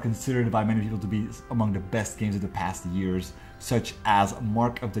games are considered by many people to be among the best games of the past years, such as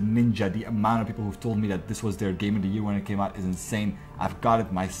Mark of the Ninja. The amount of people who've told me that this was their game of the year when it came out is insane. I've got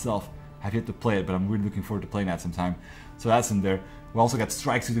it myself. I've yet to play it, but I'm really looking forward to playing that sometime. So that's in there. We also got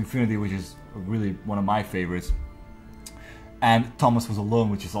Strike Suit Infinity, which is really one of my favorites. And Thomas Was Alone,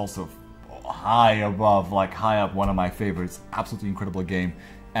 which is also high above, like high up one of my favorites. Absolutely incredible game.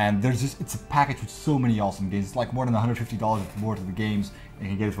 And there's just, it's a package with so many awesome games. It's like more than $150 worth of the games, and you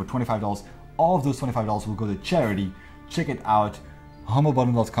can get it for $25. All of those $25 will go to charity. Check it out,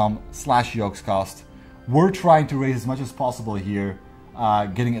 humblebundle.com/Yogscast. We're trying to raise as much as possible here,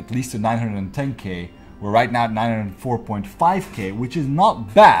 getting at least to 910k. We're right now at 904.5k, which is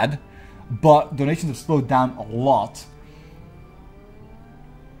not bad, but donations have slowed down a lot.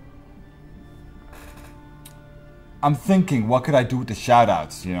 I'm thinking, what could I do with the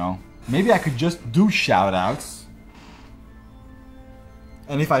shoutouts, you know? maybe I could just do shoutouts.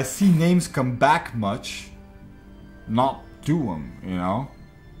 And if I see names come back much, not do them, you know?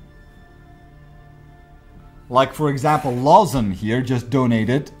 Like, for example, Lawson here just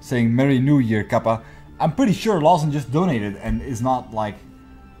donated, saying Merry New Year, Kappa. I'm pretty sure Lawson just donated and is not, like,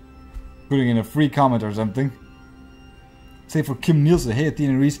 putting in a free comment or something. Say for Kim Nielsen, hey Athene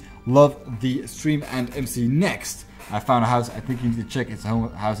and Reese, love the stream and MC. Next, I found a house, I think you need to check its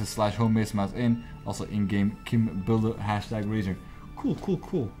houses / home base mouse in. Also in-game, Kim Builder, #Razor. Cool, cool,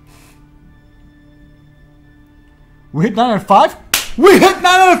 cool. We hit 905? We hit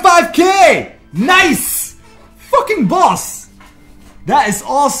 905k! Nice! Fucking boss! That is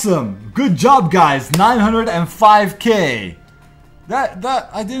awesome! Good job, guys! 905k! That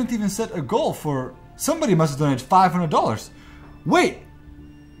I didn't even set a goal for. Somebody must have donated $500. Wait!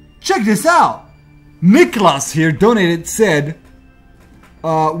 Check this out! Niklas here donated, said...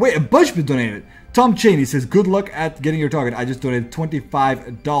 wait, a bunch been donated. Tom Cheney says, good luck at getting your target. I just donated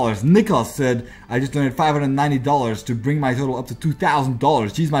 $25. Nicholas said, I just donated $590 to bring my total up to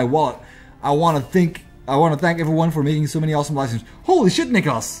 $2,000. Geez, my wallet. I want to thank everyone for making so many awesome live streams. Holy shit,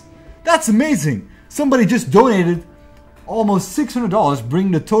 Nicholas. That's amazing. Somebody just donated almost $600,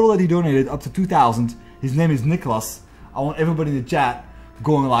 bringing the total that he donated up to $2,000. His name is Nicholas. I want everybody in the chat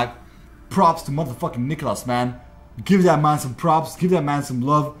going like, props to motherfucking Nicholas, man. Give that man some props. Give that man some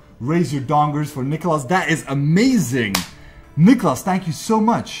love. Raise your dongers for Nicholas. That is amazing. Nicholas, thank you so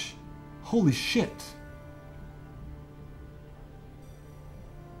much. Holy shit.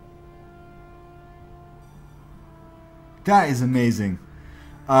 That is amazing.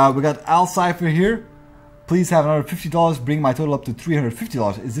 We got Al Cypher here. Please have another $50. Bring my total up to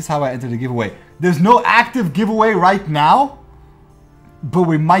 $350. Is this how I enter the giveaway? There's no active giveaway right now, but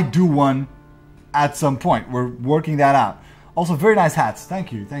we might do one at some point. We're working that out. Also, very nice hats.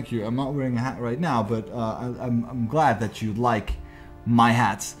 Thank you, thank you. I'm not wearing a hat right now, but I'm glad that you like my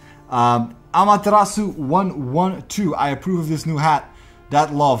hats. Amaterasu112. I approve of this new hat.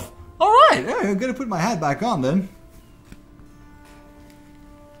 That love. All right, yeah, I'm gonna put my hat back on then.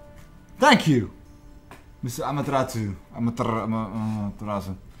 Thank you, Mr. Amaterasu.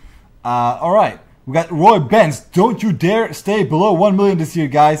 Amaterasu. All right, we got Roy Benz. Don't you dare stay below 1 million this year,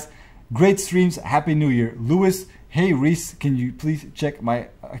 guys. Great streams. Happy New Year, Lewis. Hey Reese, can you please check out my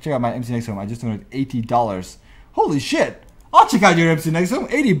MC Next Home? I just donated $80. Holy shit! I'll check out your MC Next Home.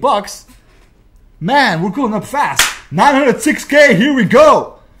 $80. Man, we're going up fast. 906k. Here we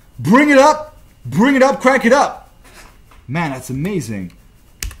go. Bring it up. Bring it up. Crank it up. Man, that's amazing.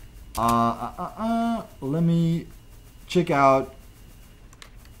 Let me check out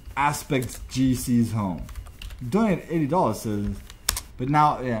Aspect GC's home. Donated $80 says, but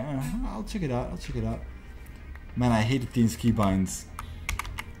now, yeah, I'll check it out. I'll check it out. Man, I hate Athene's keybinds.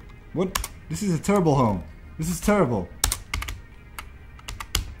 What? This is a terrible home. This is terrible.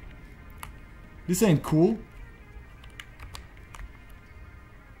 This ain't cool.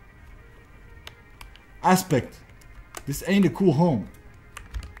 Aspect. This ain't a cool home.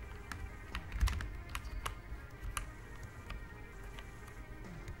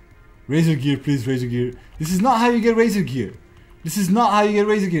 Razor gear, please, razor gear. This is not how you get razor gear. This is not how you get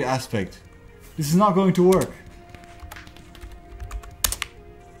razor gear, Aspect. This is not going to work.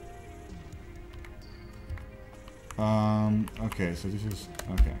 Okay, so this is,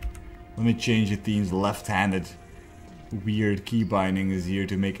 okay. Let me change Athene's left-handed weird key bindings here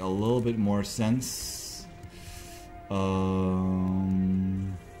to make a little bit more sense.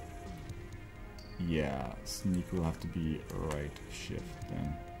 Yeah, sneak will have to be right shift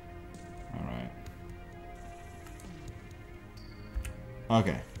then. Alright.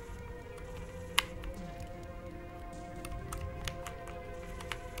 Okay.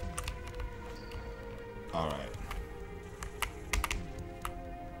 Alright.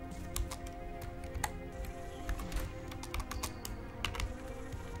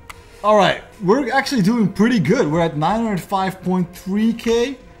 Alright, we're actually doing pretty good. We're at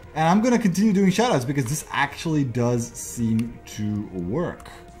 905.3k, and I'm gonna continue doing shoutouts because this actually does seem to work.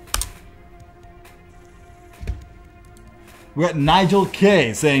 We're at Nigel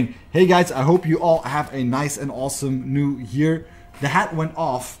K saying, hey guys, I hope you all have a nice and awesome new year. The hat went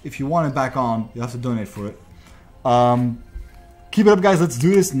off. If you want it back on, you have to donate for it. Keep it up, guys. Let's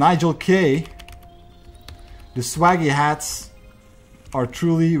do this. Nigel K. The swaggy hats are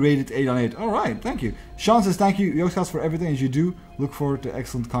truly rated 8 on 8. Alright, thank you. Sean says, thank you, Yogscast, for everything as you do. Look forward to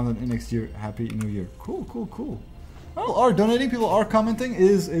excellent content in next year. Happy New Year. Cool, cool, cool. Well, are donating, people are commenting. It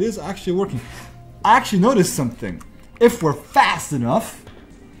is actually working. I actually noticed something. If we're fast enough,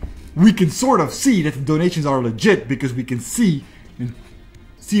 we can sort of see that the donations are legit because we can see in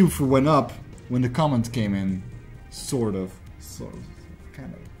see if it went up when the comments came in. Sort of,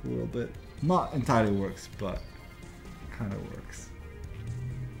 kind of, a little bit. Not entirely works, but kind of works.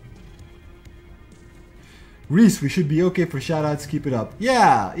 Reese, we should be okay for shoutouts. Keep it up.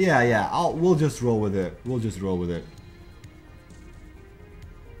 Yeah. We'll just roll with it.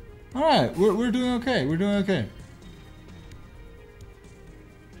 All right, we're doing okay. We're doing okay.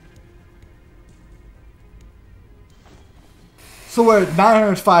 So we're at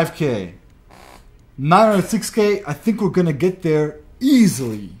 905k, 906k. I think we're gonna get there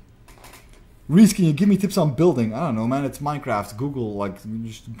easily. Reese, can you give me tips on building? I don't know, man. It's Minecraft. Google, like,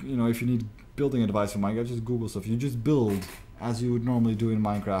 just, you know, if you need building advice for Minecraft, just Google stuff. You just build as you would normally do in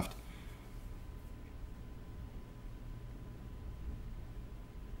Minecraft.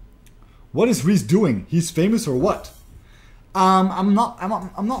 What is Reese doing? He's famous or what? I'm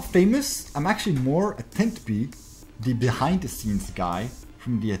not famous. I'm actually more attempt to be the behind the scenes guy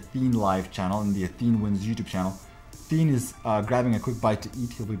from the Athene live channel and the Athene Wins YouTube channel. Athene is grabbing a quick bite to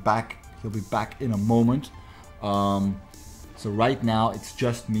eat. He'll be back in a moment. So right now it's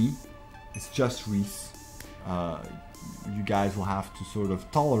just me. It's just Reese. You guys will have to sort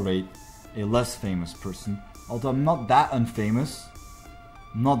of tolerate a less famous person. Although I'm not that unfamous.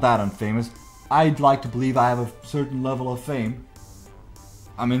 I'd like to believe I have a certain level of fame.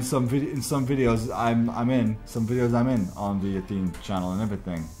 I'm in some videos I'm in on the Athene channel and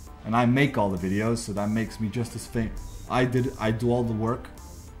everything. And I make all the videos, so that makes me just as famous. I do all the work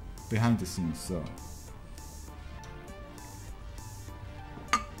behind the scenes, so.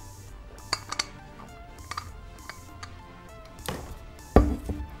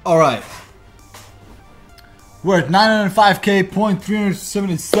 Alright. We're at 905k,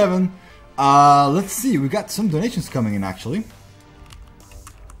 377. Let's see, we got some donations coming in actually.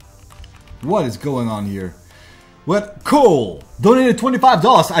 What is going on here? What? Cole donated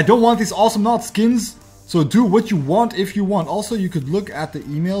 $25. I don't want these awesome not skins, so do what you want if you want. Also, you could look at the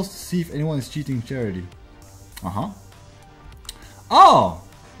emails to see if anyone is cheating charity. Oh,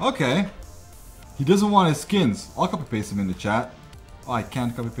 okay. He doesn't want his skins. I'll copy paste him in the chat. Oh, I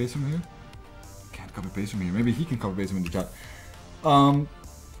can't copy paste him here. Maybe he can copy paste him in the chat. We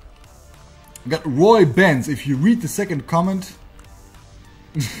got Roy Benz. If you read the second comment,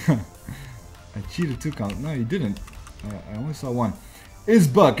 I cheated 2 comments. No, you didn't. I only saw 1.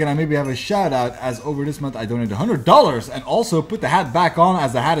 Isbug, can I maybe have a shout out as over this month I donated $100 and also put the hat back on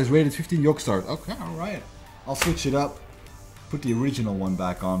as the hat is rated 15 Yogscast. Okay, alright. I'll switch it up. Put the original one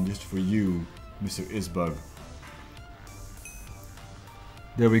back on just for you, Mr. Isbug.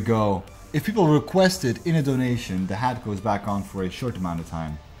 There we go. If people request it in a donation, the hat goes back on for a short amount of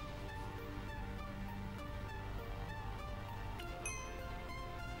time.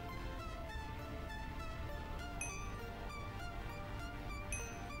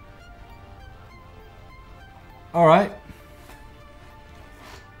 Alright.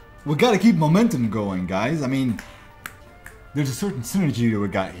 We gotta keep momentum going, guys. I mean, there's a certain synergy we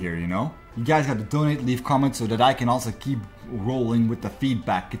got here, you know? You guys got to donate, leave comments so that I can also keep rolling with the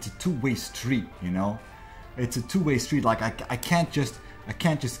feedback. It's a two-way street, you know? It's a two-way street. Like, I can't just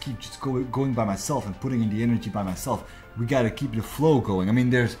keep going by myself and putting in the energy by myself. We gotta keep the flow going. I mean,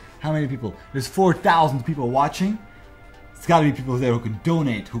 there's how many people? There's 4,000 people watching. It's gotta be people there who can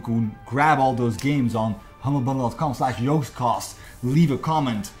donate, who can grab all those games on humblebundle.com/Yogscast, leave a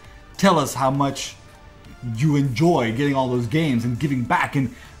comment, tell us how much you enjoy getting all those games and giving back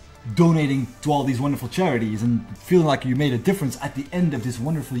and donating to all these wonderful charities and feeling like you made a difference at the end of this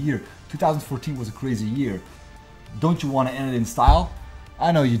wonderful year. 2014 was a crazy year. Don't you want to end it in style?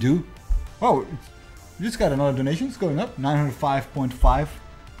 I know you do. Oh, you just got another donation. It's going up, 905.5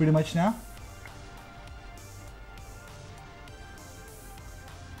 pretty much now.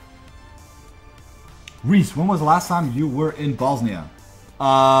 Reese, when was the last time you were in Bosnia?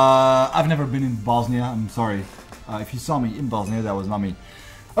 I've never been in Bosnia, I'm sorry. If you saw me in Bosnia, that was not me.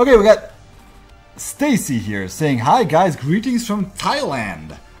 Okay, we got Stacy here saying, hi guys, greetings from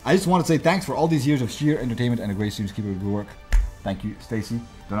Thailand. I just want to say thanks for all these years of sheer entertainment and a great streams. Keep up the good work. Thank you, Stacy.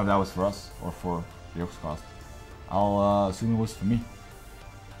 Don't know if that was for us or for the Yogscast. I'll assume it was for me.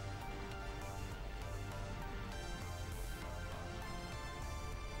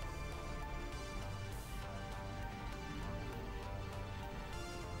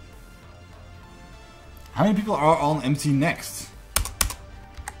 How many people are on MC Next?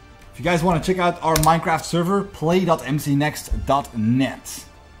 If you guys want to check out our Minecraft server, play.mcnext.net.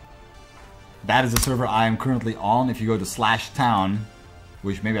 That is the server I am currently on. If you go to /town,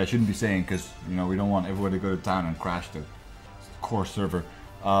 which maybe I shouldn't be saying because, you know, we don't want everyone to go to town and crash the core server,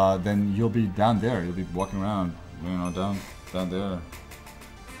 then you'll be down there. You'll be walking around, you know, down there.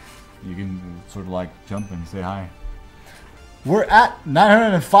 you can sort of like jump and say hi. We're at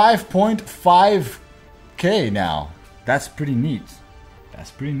 905.5k now. That's pretty neat. That's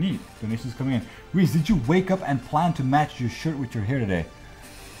pretty neat. Donations coming in. Reese, did you wake up and plan to match your shirt with your hair today?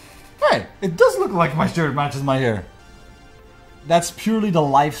 Hey, it does look like my shirt matches my hair. That's purely the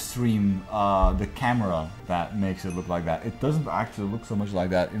live stream, the camera that makes it look like that. It doesn't actually look so much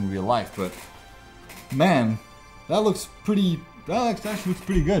like that in real life, but man, that looks pretty. That actually looks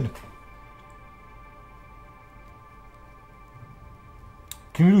pretty good.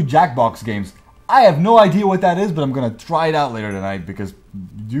 Can we do Jackbox games? I have no idea what that is, but I'm gonna try it out later tonight because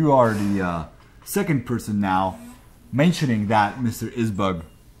you are the second person now mentioning that, Mr. Isbug.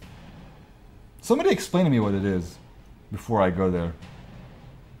 Somebody explain to me what it is before I go there.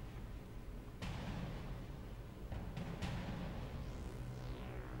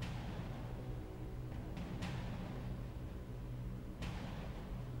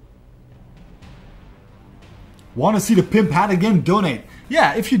 Want to see the pimp hat again? Donate.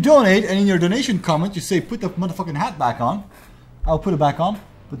 Yeah, if you donate and in your donation comment you say put the motherfucking hat back on, I'll put it back on,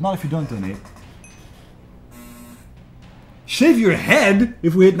 but not if you don't donate. Shave your head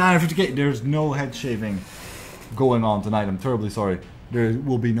if we hit 950k. There's no head shaving going on tonight. I'm terribly sorry. There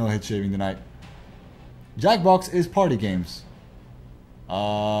will be no head shaving tonight. Jackbox is party games.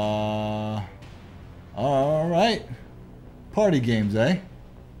 Alright. Party games, eh?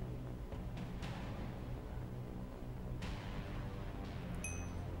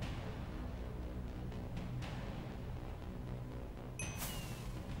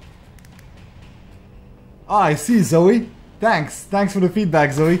 Ah, I see, Zoe. Thanks. Thanks for the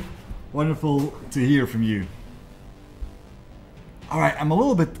feedback, Zoe. Wonderful to hear from you. All right, I'm a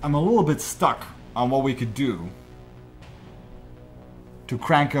little bit stuck on what we could do to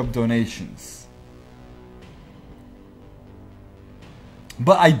crank up donations.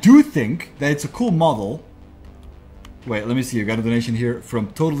 But I do think that it's a cool model. Wait, let me see. I got a donation here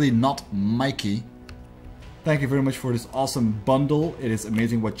from Totally Not Mikey. Thank you very much for this awesome bundle. It is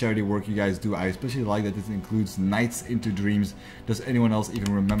amazing what charity work you guys do. I especially like that this includes Nights into Dreams. Does anyone else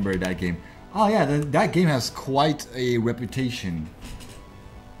even remember that game? Oh yeah, that game has quite a reputation.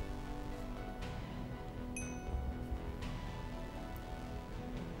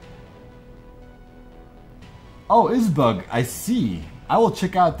 Oh, Isbug, I see. I will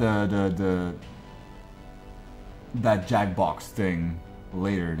check out that Jackbox thing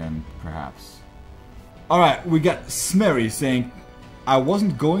later then, perhaps. Alright, we got Smerry saying, I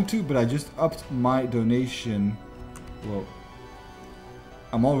wasn't going to, but I just upped my donation. Well,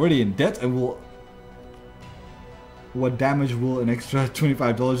 I'm already in debt and will... What damage will an extra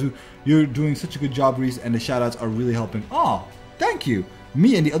 $25 do? You're doing such a good job, Reese, and the shoutouts are really helping. Oh, thank you.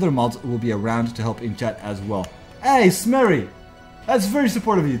 Me and the other mods will be around to help in chat as well. Hey, Smerry! That's very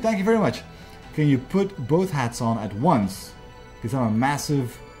supportive of you. Thank you very much. Can you put both hats on at once? Because I'm a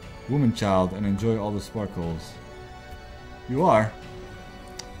massive woman child and enjoy all the sparkles. You are?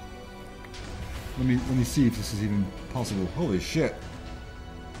 Let me see if this is even possible. Holy shit.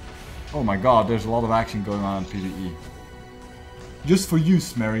 Oh my god, there's a lot of action going on PvE. Just for you,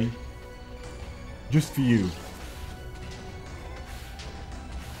 Smerry. Just for you.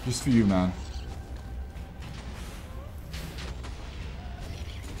 Just for you, man.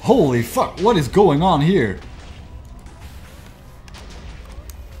 Holy fuck, what is going on here?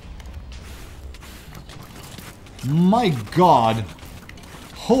 My god.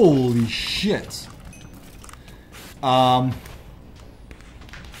 Holy shit. I'm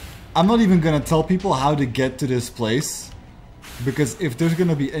not even gonna tell people how to get to this place, because if there's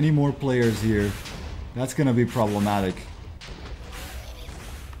gonna be any more players here, that's gonna be problematic.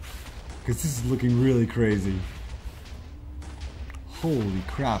 Because this is looking really crazy. Holy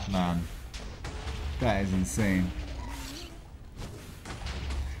crap, man. That is insane.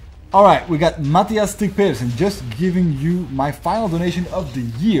 Alright, we got Matthias Stig Pedersen just giving you my final donation of the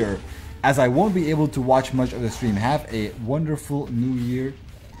year, as I won't be able to watch much of the stream. Have a wonderful new year.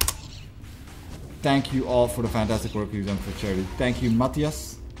 Thank you all for the fantastic work you've done for charity. Thank you,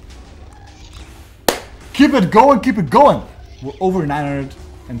 Matthias. Keep it going, keep it going! We're over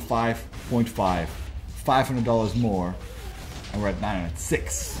 905.5. $500 more. And we're at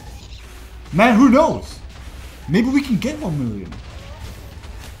 906. Man, who knows? Maybe we can get 1 million.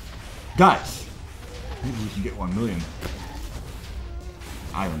 Guys, maybe we can get 1 million.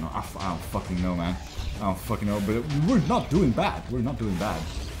 I don't know. I don't fucking know, man. I don't fucking know, but we're not doing bad. We're not doing bad.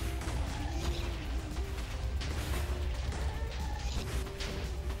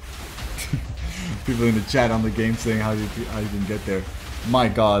 People in the chat on the game saying how you can get there. My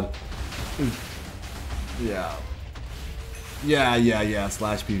god. Yeah. Yeah.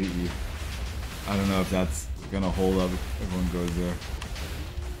 Slash PvE. I don't know if that's gonna hold up if everyone goes there.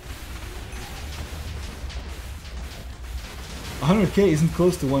 100k isn't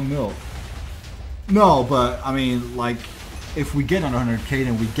close to 1 mil. No, but I mean, like, if we get on 100k,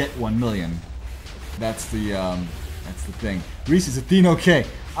 then we get 1 million. That's the thing. Reese, is Athene okay?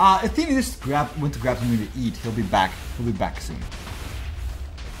 Athene just went to grab something to eat. He'll be back. He'll be back soon.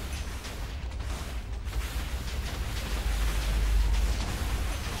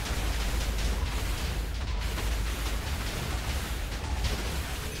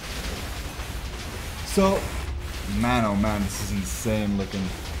 So, man, oh man, this is insane looking.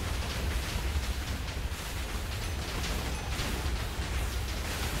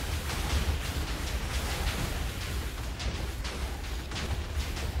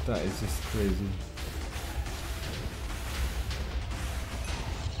 That is just crazy.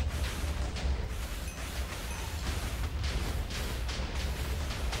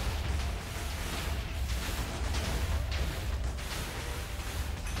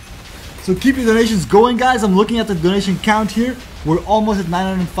 So keep your donations going, guys. I'm looking at the donation count here. We're almost at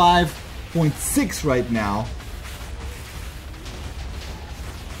 905.6 right now.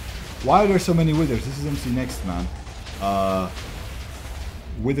 Why are there so many withers? This is MC Next, man.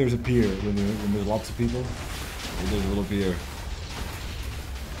 Withers appear when there's lots of people. Withers will appear.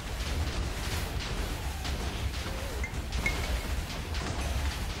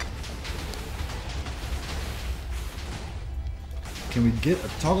 Can we get a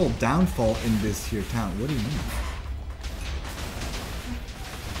toggle downfall in this here town? What do you mean?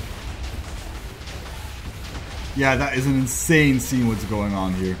 Yeah, that is an insane scene what's going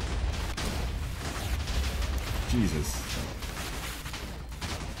on here. Jesus.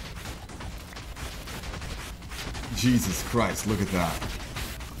 Jesus Christ, look at that.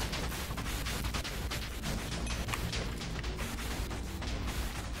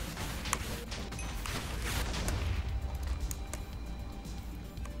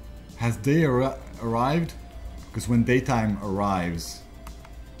 Has day arrived? Because when daytime arrives...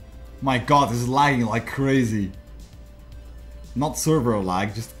 My god, this is lagging like crazy. Not server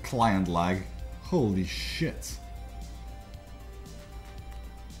lag, just client lag. Holy shit.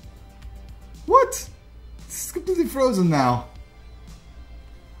 What? This is completely frozen now.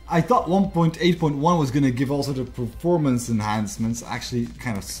 I thought 1.8.1 was gonna give also the performance enhancements. Actually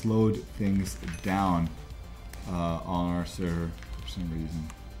kind of slowed things down on our server for some reason.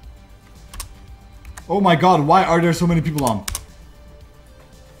 Oh my god, why are there so many people on?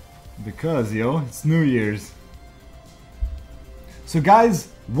 Because, yo, it's New Year's. So guys,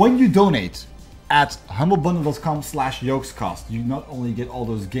 when you donate at humblebundle.com/Yogscast, you not only get all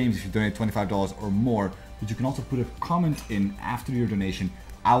those games if you donate $25 or more, but you can also put a comment in after your donation.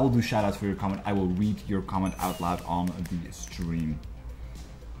 I will do shoutouts for your comment. I will read your comment out loud on the stream.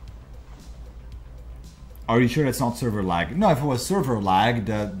 Are you sure that's not server lag? No, if it was server lag,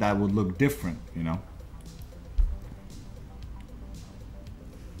 that would look different, you know?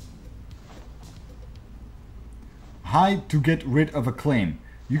 Hide to get rid of a claim.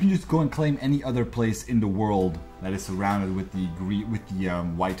 You can just go and claim any other place in the world that is surrounded with the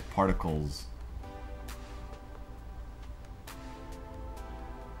white particles.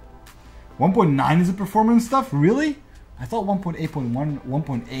 1.9 is the performance stuff? Really? I thought 1.8.1,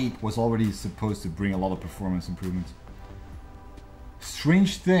 1.8 was already supposed to bring a lot of performance improvements.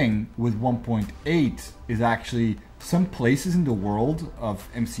 Strange thing with 1.8 is actually some places in the world of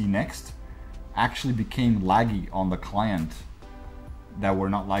MC Next actually became laggy on the client that were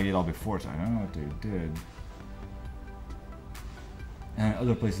not laggy at all before, so I don't know what they did. And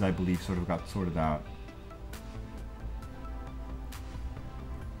other places I believe sort of got sorted out.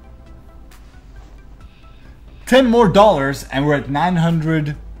 $10 more and we're at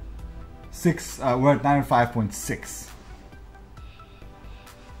 906. We're at 905.6.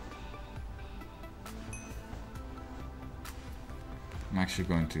 I'm actually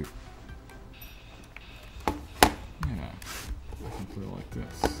going to. Yeah, I can put it like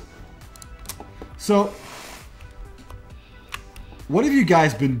this. So, what have you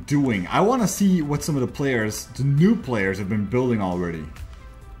guys been doing? I want to see what some of the players, the new players, have been building already.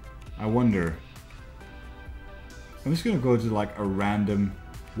 I wonder. I'm just gonna go to like a random.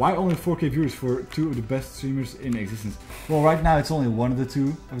 Why only 4K viewers for two of the best streamers in existence? Well, right now it's only one of the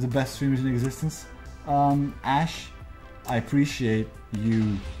two of the best streamers in existence. Ash, I appreciate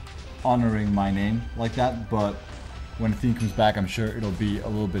you honoring my name like that, but when Athene comes back, I'm sure it'll be a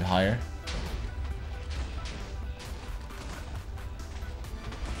little bit higher.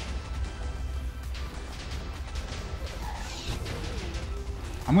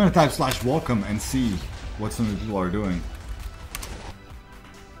 I'm gonna type /welcome and see what some of the people are doing.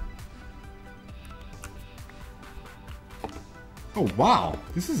 Oh wow,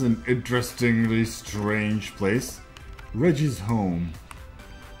 this is an interestingly strange place. Reggie's home.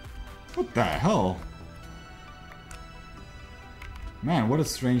 What the hell? Man, what a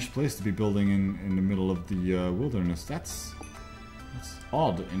strange place to be building in the middle of the wilderness. That's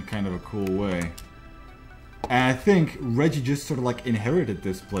odd in kind of a cool way. And I think Reggie just sort of like inherited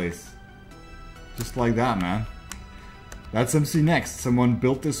this place. Just like that, man. That's MC Next. Someone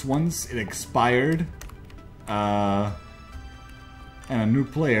built this once, it expired. And a new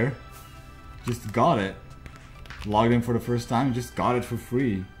player just got it. Logged in for the first time and just got it for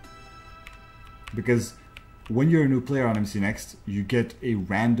free. Because when you're a new player on MC Next, you get a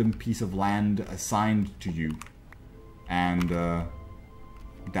random piece of land assigned to you. And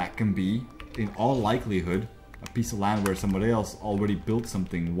that can be, in all likelihood, a piece of land where somebody else already built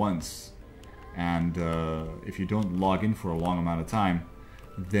something once. And if you don't log in for a long amount of time,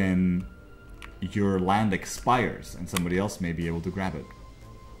 then your land expires and somebody else may be able to grab it.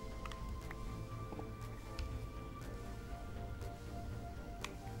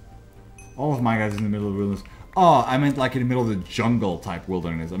 All of my guys in the middle of the wilderness. Oh, I meant like in the middle of the jungle type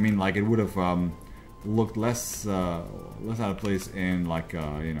wilderness. I mean, like it would have looked less out of place in like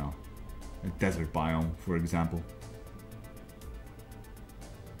you know, a desert biome, for example.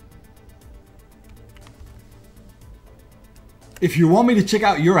 If you want me to check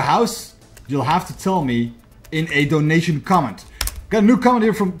out your house, you'll have to tell me in a donation comment. Got a new comment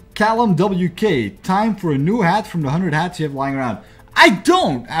here from Callum WK. Time for a new hat from the 100 hats you have lying around. I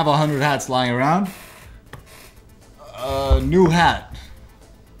don't have 100 hats lying around. New hat.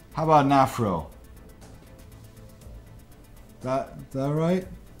 How about an afro? That right?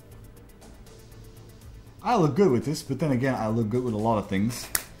 I look good with this, but then again, I look good with a lot of things.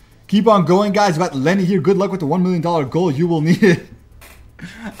 Keep on going, guys. Got Lenny here. Good luck with the $1 million goal. You will need it.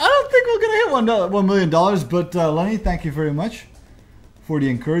 I don't think we're going to hit $1 million, but Lenny, thank you very much for the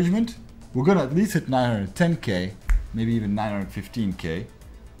encouragement. We're going to at least hit 910K, maybe even 915K.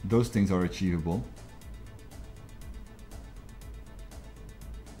 Those things are achievable.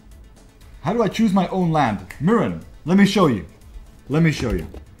 How do I choose my own land? Mirren, let me show you. Let me show you.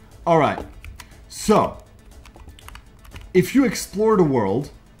 Alright, so if you explore the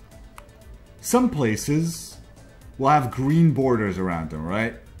world, some places will have green borders around them,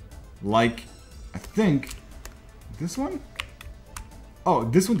 right? Like, I think, this one? Oh,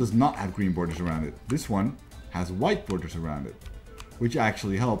 this one does not have green borders around it. This one has white borders around it, which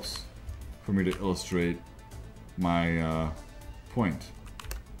actually helps for me to illustrate my point.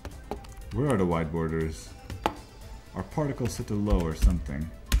 Where are the white borders? Are particles set to low or something?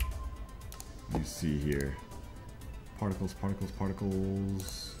 Let me see here. Particles, particles,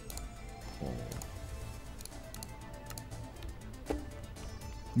 particles. Oh.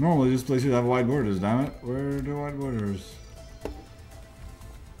 Normally this place should have white borders, damn it. Where are the white borders?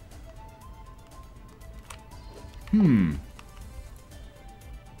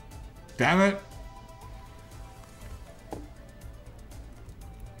 Damn it.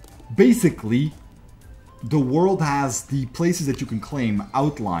 Basically, the world has the places that you can claim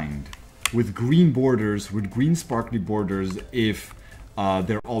outlined with green borders, with green sparkly borders if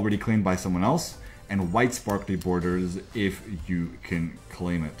they're already claimed by someone else, and white sparkly borders if you can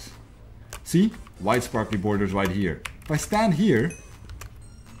claim it. See? White sparkly borders right here. If I stand here,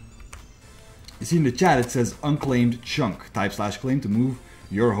 you see in the chat it says unclaimed chunk. Type /claim to move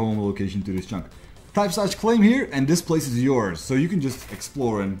your home location to this chunk. Type /claim here, and this place is yours. So you can just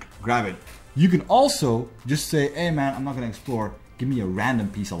explore and grab it. You can also just say, hey man, I'm not going to explore. Give me a random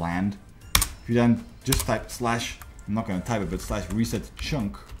piece of land. If you then just type / I'm not going to type it, but /reset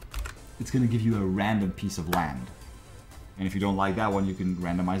chunk, it's going to give you a random piece of land. And if you don't like that one, you can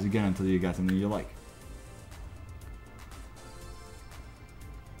randomize again until you get something you like.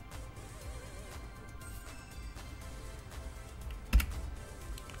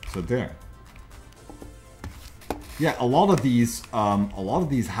 So there. Yeah, a lot of these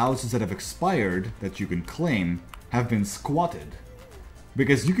houses that have expired that you can claim have been squatted,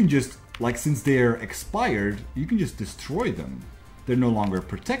 because you can just, like, since they're expired, you can just destroy them. They're no longer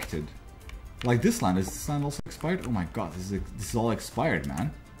protected. Like this land. Is this land also expired? Oh my god, this is all expired,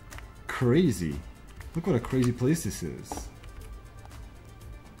 man. Crazy. Look what a crazy place this is.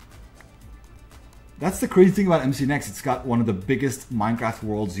 That's the crazy thing about MC Next. It's got one of the biggest Minecraft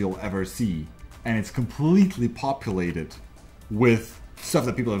worlds you'll ever see. And it's completely populated with stuff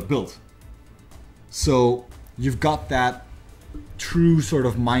that people have built. So you've got that true sort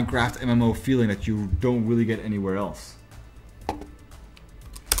of Minecraft MMO feeling that you don't really get anywhere else.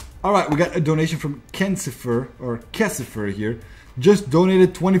 Alright, we got a donation from Kensifer, or Kesifer here. just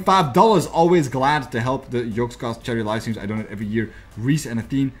donated $25. Always glad to help the Yogscast charity live streams I donate every year. Reese and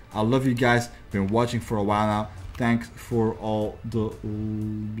Athene, I love you guys. Been watching for a while now. Thanks for all the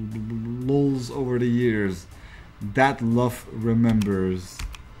lulls over the years. That love remembers.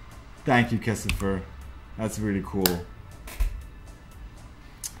 Thank you, Kessifer. That's really cool.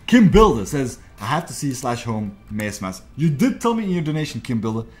 Kim Bilder says, I have to see /home Mailbox. You did tell me in your donation, Kim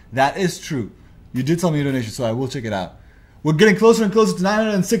Bilder. That is true. You did tell me your donation, so I will check it out. We're getting closer and closer to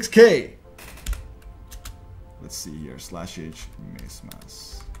 906K. Let's see here. /h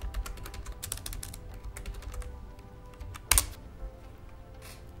Mailbox.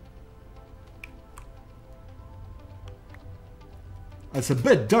 It's a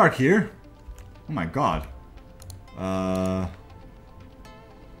bit dark here. Oh my god. I'm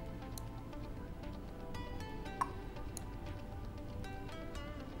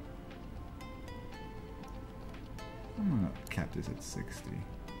gonna cap this at 60.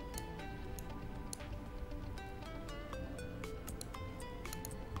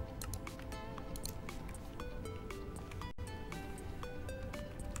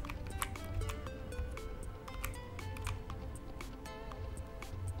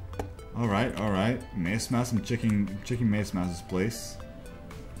 All right. Mailbox, I'm checking Mailbox's place.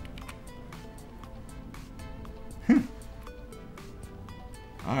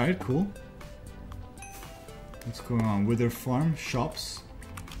 All right, cool. What's going on? Wither Farm, shops,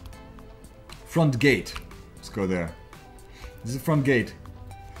 front gate. Let's go there. This is the front gate.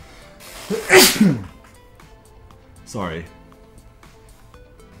 Sorry.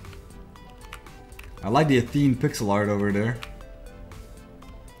 I like the Athene pixel art over there.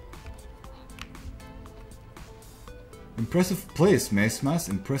 Impressive place, Mailbox.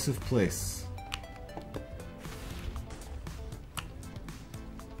 Impressive place.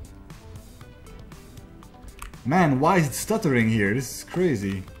 Man, why is it stuttering here? This is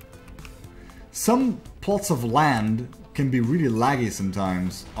crazy. Some plots of land can be really laggy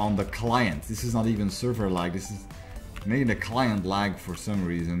sometimes on the client. This is not even server lag. This is making the client lag for some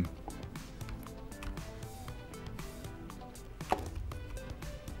reason.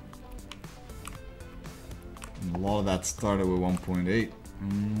 And a lot of that started with 1.8.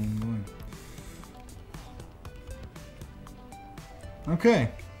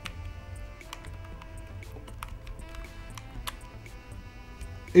 Okay.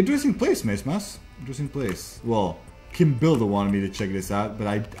 Interesting place, Mailbox. Interesting place. Well, Kim Bilder wanted me to check this out, but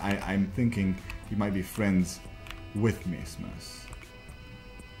I'm thinking he might be friends with Mailbox.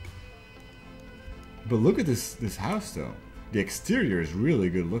 But look at this house, though. The exterior is really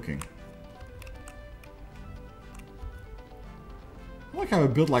good looking. I like how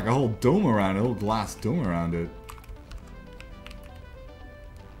it built like a whole dome around it, a whole glass dome around it.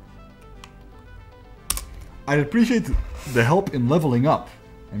 I'd appreciate the help in leveling up.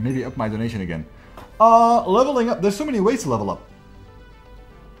 And maybe up my donation again. Leveling up. There's so many ways to level up.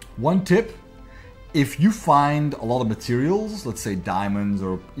 One tip. If you find a lot of materials, let's say diamonds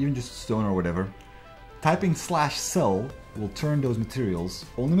or even just stone or whatever, typing /sell will turn those materials,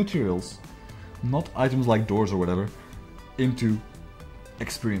 only materials, not items like doors or whatever, into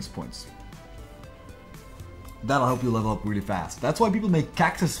experience points. That'll help you level up really fast. That's why people make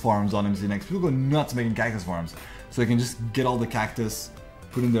cactus farms on MCNX. People go nuts making cactus farms. So they can just get all the cactus,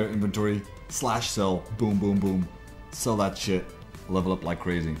 put in their inventory, /sell, boom, boom, boom, sell that shit, level up like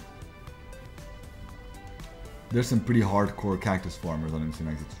crazy. There's some pretty hardcore cactus farmers on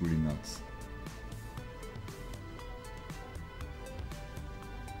MCNX, it's really nuts.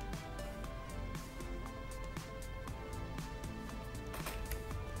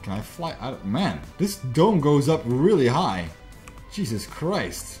 Can I fly out? Man, this dome goes up really high. Jesus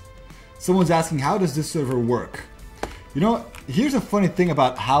Christ. Someone's asking, how does this server work? You know, here's a funny thing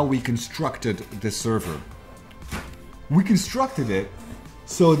about how we constructed this server. We constructed it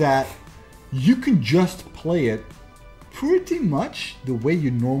so that you can just play it pretty much the way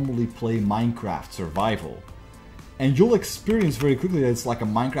you normally play Minecraft Survival. And you'll experience very quickly that it's like a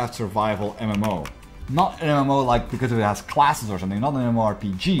Minecraft Survival MMO. Not an MMO like because it has classes or something, not an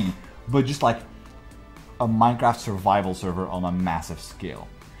MMORPG, but just like a Minecraft Survival server on a massive scale.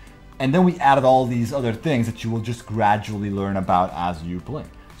 And then we added all these other things that you will just gradually learn about as you play.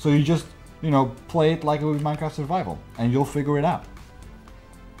 So you just, you know, play it like it would be Minecraft Survival, and you'll figure it out.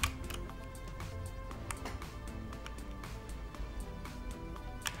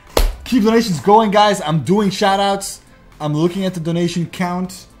 Keep donations going, guys. I'm doing shoutouts. I'm looking at the donation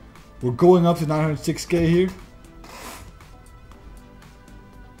count. We're going up to 906K here.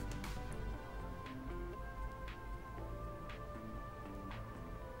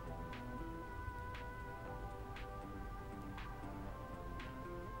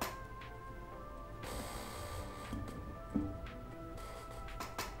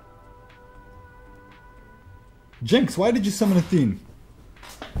 Jinx, why did you summon Athene?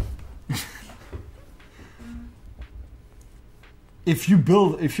 If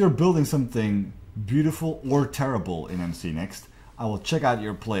you're building something beautiful or terrible in MC Next, I will check out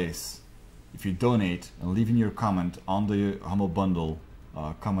your place. If you donate and leave in your comment on the Humble Bundle,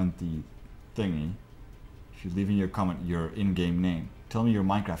 comment the thingy. If you leave in your comment your in-game name, tell me your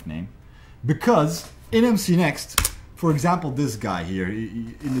Minecraft name. Because in MC Next, for example, this guy here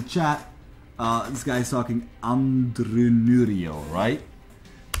in the chat, this guy is talking Andrenurio, right?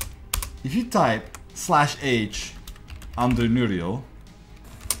 If you type /h Andrenurio,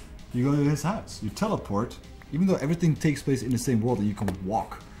 you go to his house. You teleport, even though everything takes place in the same world and you can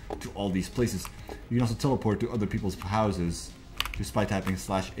walk to all these places. You can also teleport to other people's houses just by typing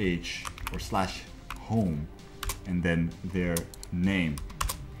 /h or /home and then their name.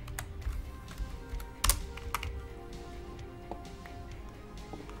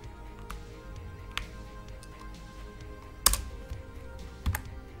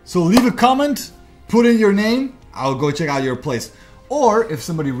 So leave a comment, put in your name, I'll go check out your place. Or if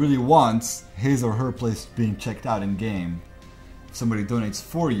somebody really wants his or her place being checked out in game, if somebody donates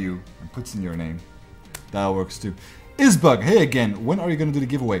for you and puts in your name, that works too. Isbug, hey again, when are you gonna do the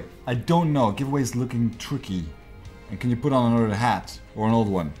giveaway? I don't know, giveaway is looking tricky. And can you put on another hat or an old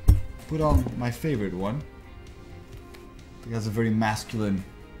one? Put on my favorite one. It has a very masculine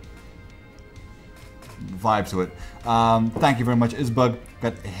vibe to it. Thank you very much, Isbug.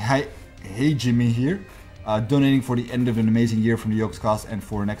 Got hey Jimmy here, donating for the end of an amazing year from the Yogscast and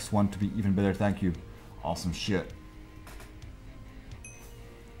for next one to be even better. Thank you. Awesome shit.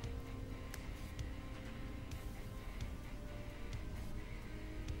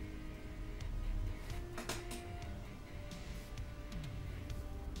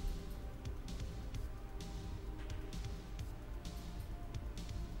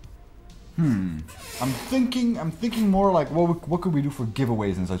 I'm thinking more like what could we do for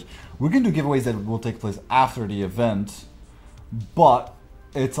giveaways and such. We can do giveaways that will take place after the event, but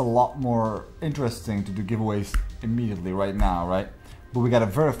it's a lot more interesting to do giveaways immediately right now, right? But we gotta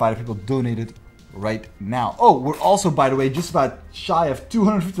verify that people donated right now. Oh, we're also, by the way, just about shy of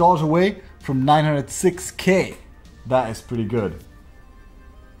 $250 away from 906K. That is pretty good.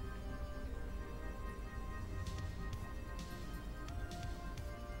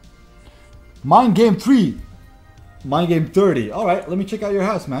 Mind Game 3. Mind Game 30. Alright, let me check out your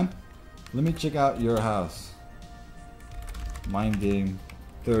house, man. Let me check out your house. Mind Game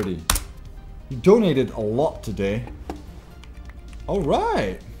 30. You donated a lot today.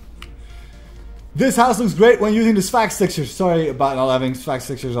 Alright. This house looks great when using the Sphax textures. Sorry about not having Sphax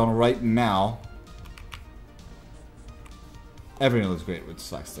textures on right now. Everything looks great with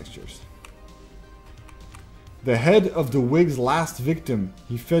Sphax textures. The head of the wig's last victim.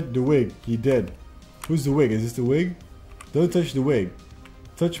 He fed the wig. He dead. Who's the wig? Is this the wig? Don't touch the wig.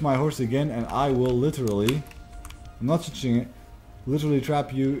 Touch my horse again and I will literally... I'm not touching it. Literally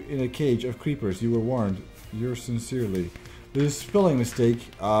trap you in a cage of creepers. You were warned. Yours sincerely. There's a spelling mistake,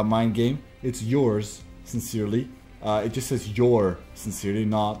 Mind Game. It's yours sincerely. It just says your sincerely,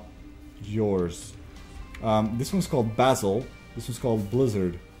 not yours. This one's called Basil. This one's called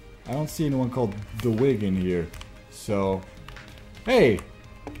Blizzard. I don't see anyone called The Wig in here. So, hey,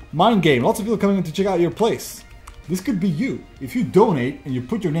 Mind Game. Lots of people coming in to check out your place. This could be you. If you donate and you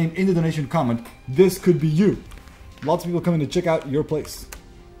put your name in the donation comment, this could be you. Lots of people coming to check out your place.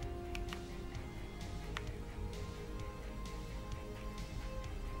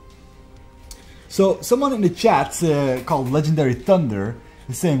 So, someone in the chat called Legendary Thunder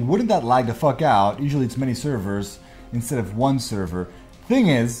is saying, wouldn't that lag the fuck out? Usually it's many servers instead of one server. Thing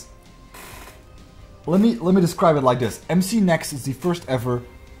is, let me describe it like this. MC Next is the first ever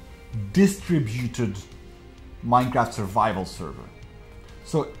distributed Minecraft survival server.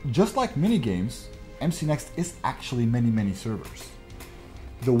 So just like minigames, MC Next is actually many servers.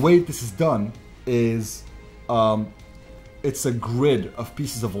 The way this is done is it's a grid of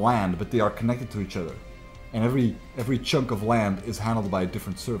pieces of land, but they are connected to each other. And every chunk of land is handled by a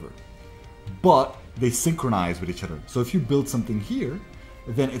different server. But they synchronize with each other. So if you build something here,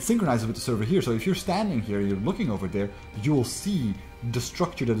 then it synchronizes with the server here. So if you're standing here, you're looking over there, you will see the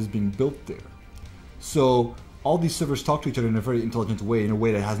structure that is being built there. So all these servers talk to each other in a very intelligent way, in a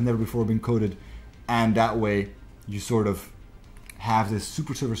way that has never before been coded. And that way, you sort of have this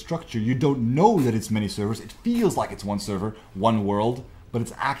super server structure. You don't know that it's many servers. It feels like it's one server, one world, but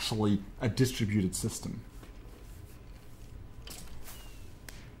it's actually a distributed system.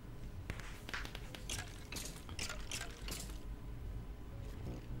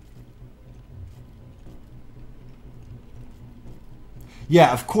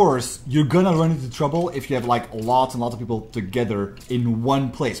 Yeah, of course, you're gonna run into trouble if you have like lots and lots of people together in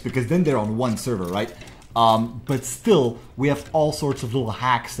one place, because then they're on one server, right? But still, we have all sorts of little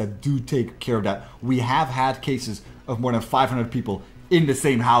hacks that do take care of that. We have had cases of more than 500 people in the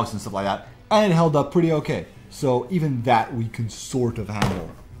same house and stuff like that, and it held up pretty okay. So even that we can sort of handle.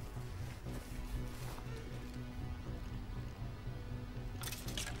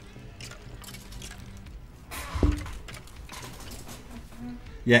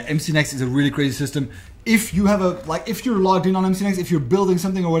 Yeah, MC Next is a really crazy system. If you have if you're logged in on MC Next, if you're building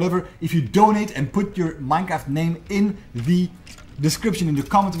something or whatever, if you donate and put your Minecraft name in the description, in the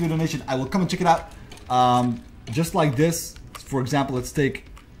comments of your donation, I will come and check it out. Just like this, for example, let's take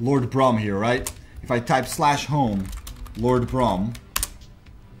Lord Brom here, right? If I type /home, Lord Brom,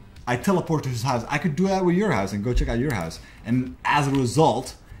 I teleport to his house. I could do that with your house and go check out your house. And as a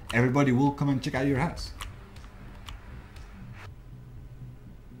result, everybody will come and check out your house.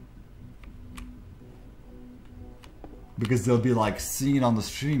 Because they'll be like seeing it on the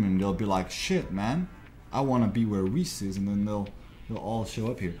stream and they'll be like, shit, man, I want to be where Reese is, and then they'll all show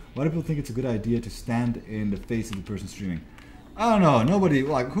up here. Why do people think it's a good idea to stand in the face of the person streaming? I don't know. Nobody,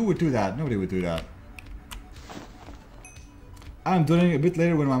 like, who would do that? Nobody would do that. I'm donating a bit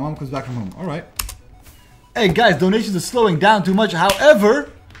later when my mom comes back from home. All right. Hey guys, donations are slowing down too much.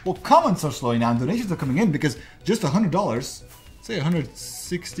 However, well, comments are slowing down. Donations are coming in because just $100, say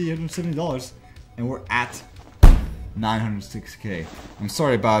 $160, $170, and we're at 906k. I'm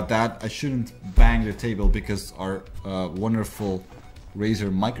sorry about that. I shouldn't bang the table because our wonderful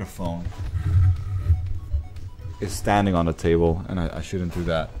Razer microphone is standing on the table, and I shouldn't do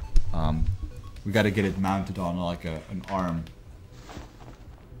that. We got to get it mounted on like an arm,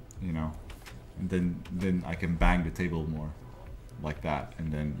 you know, and then I can bang the table more like that, and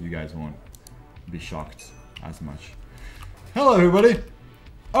then you guys won't be shocked as much. Hello everybody.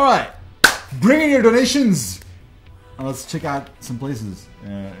 All right, bring in your donations. Let's check out some places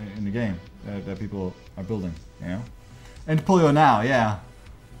in the game that people are building, you know? And Polio now, yeah.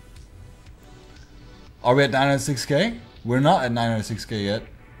 Are we at 906k? We're not at 906k yet.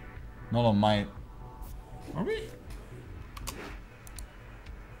 Not on my... Are we?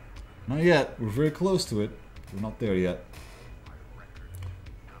 Not yet. We're very close to it. We're not there yet.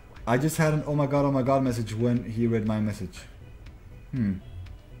 I just had an oh my god message when he read my message.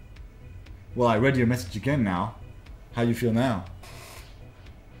 Well, I read your message again now. How do you feel now?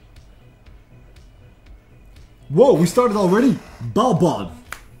 Whoa, we started already? Balbod!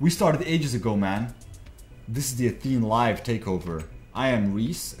 We started ages ago, man. This is the Athene live takeover. I am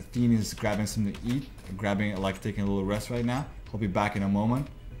Reese. Athene is grabbing something to eat, taking a little rest right now. I'll be back in a moment.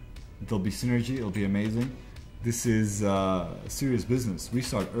 There'll be synergy, it'll be amazing. This is serious business. We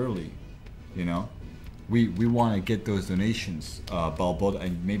start early, you know. We want to get those donations, Balbod,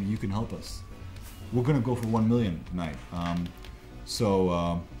 and maybe you can help us. We're gonna go for 1 million tonight.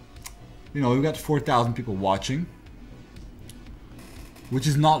 You know, we've got 4,000 people watching, which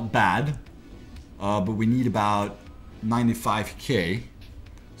is not bad, but we need about 95k.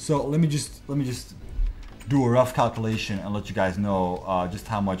 So let me just do a rough calculation and let you guys know just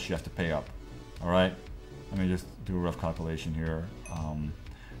how much you have to pay up. All right, let me just do a rough calculation here.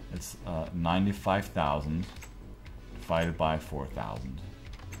 It's 95,000 divided by 4,000.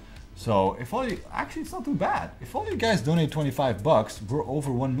 So if all you, actually it's not too bad. If all you guys donate 25 bucks, we're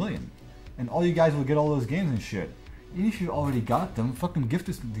over 1 million. And all you guys will get all those games and shit. Even if you already got them, fucking gift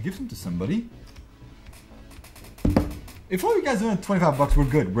them to somebody. If all you guys donate 25 bucks, we're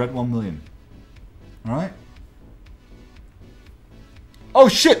good. We're at 1 million. Alright? Oh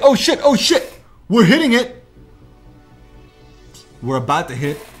shit, oh shit, oh shit! We're hitting it! We're about to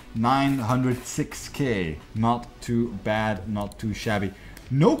hit 906k. Not too bad, not too shabby.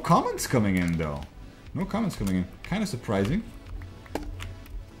 No comments coming in though. No comments coming in. Kind of surprising.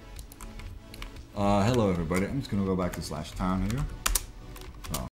 Hello everybody. I'm just gonna go back to /town here.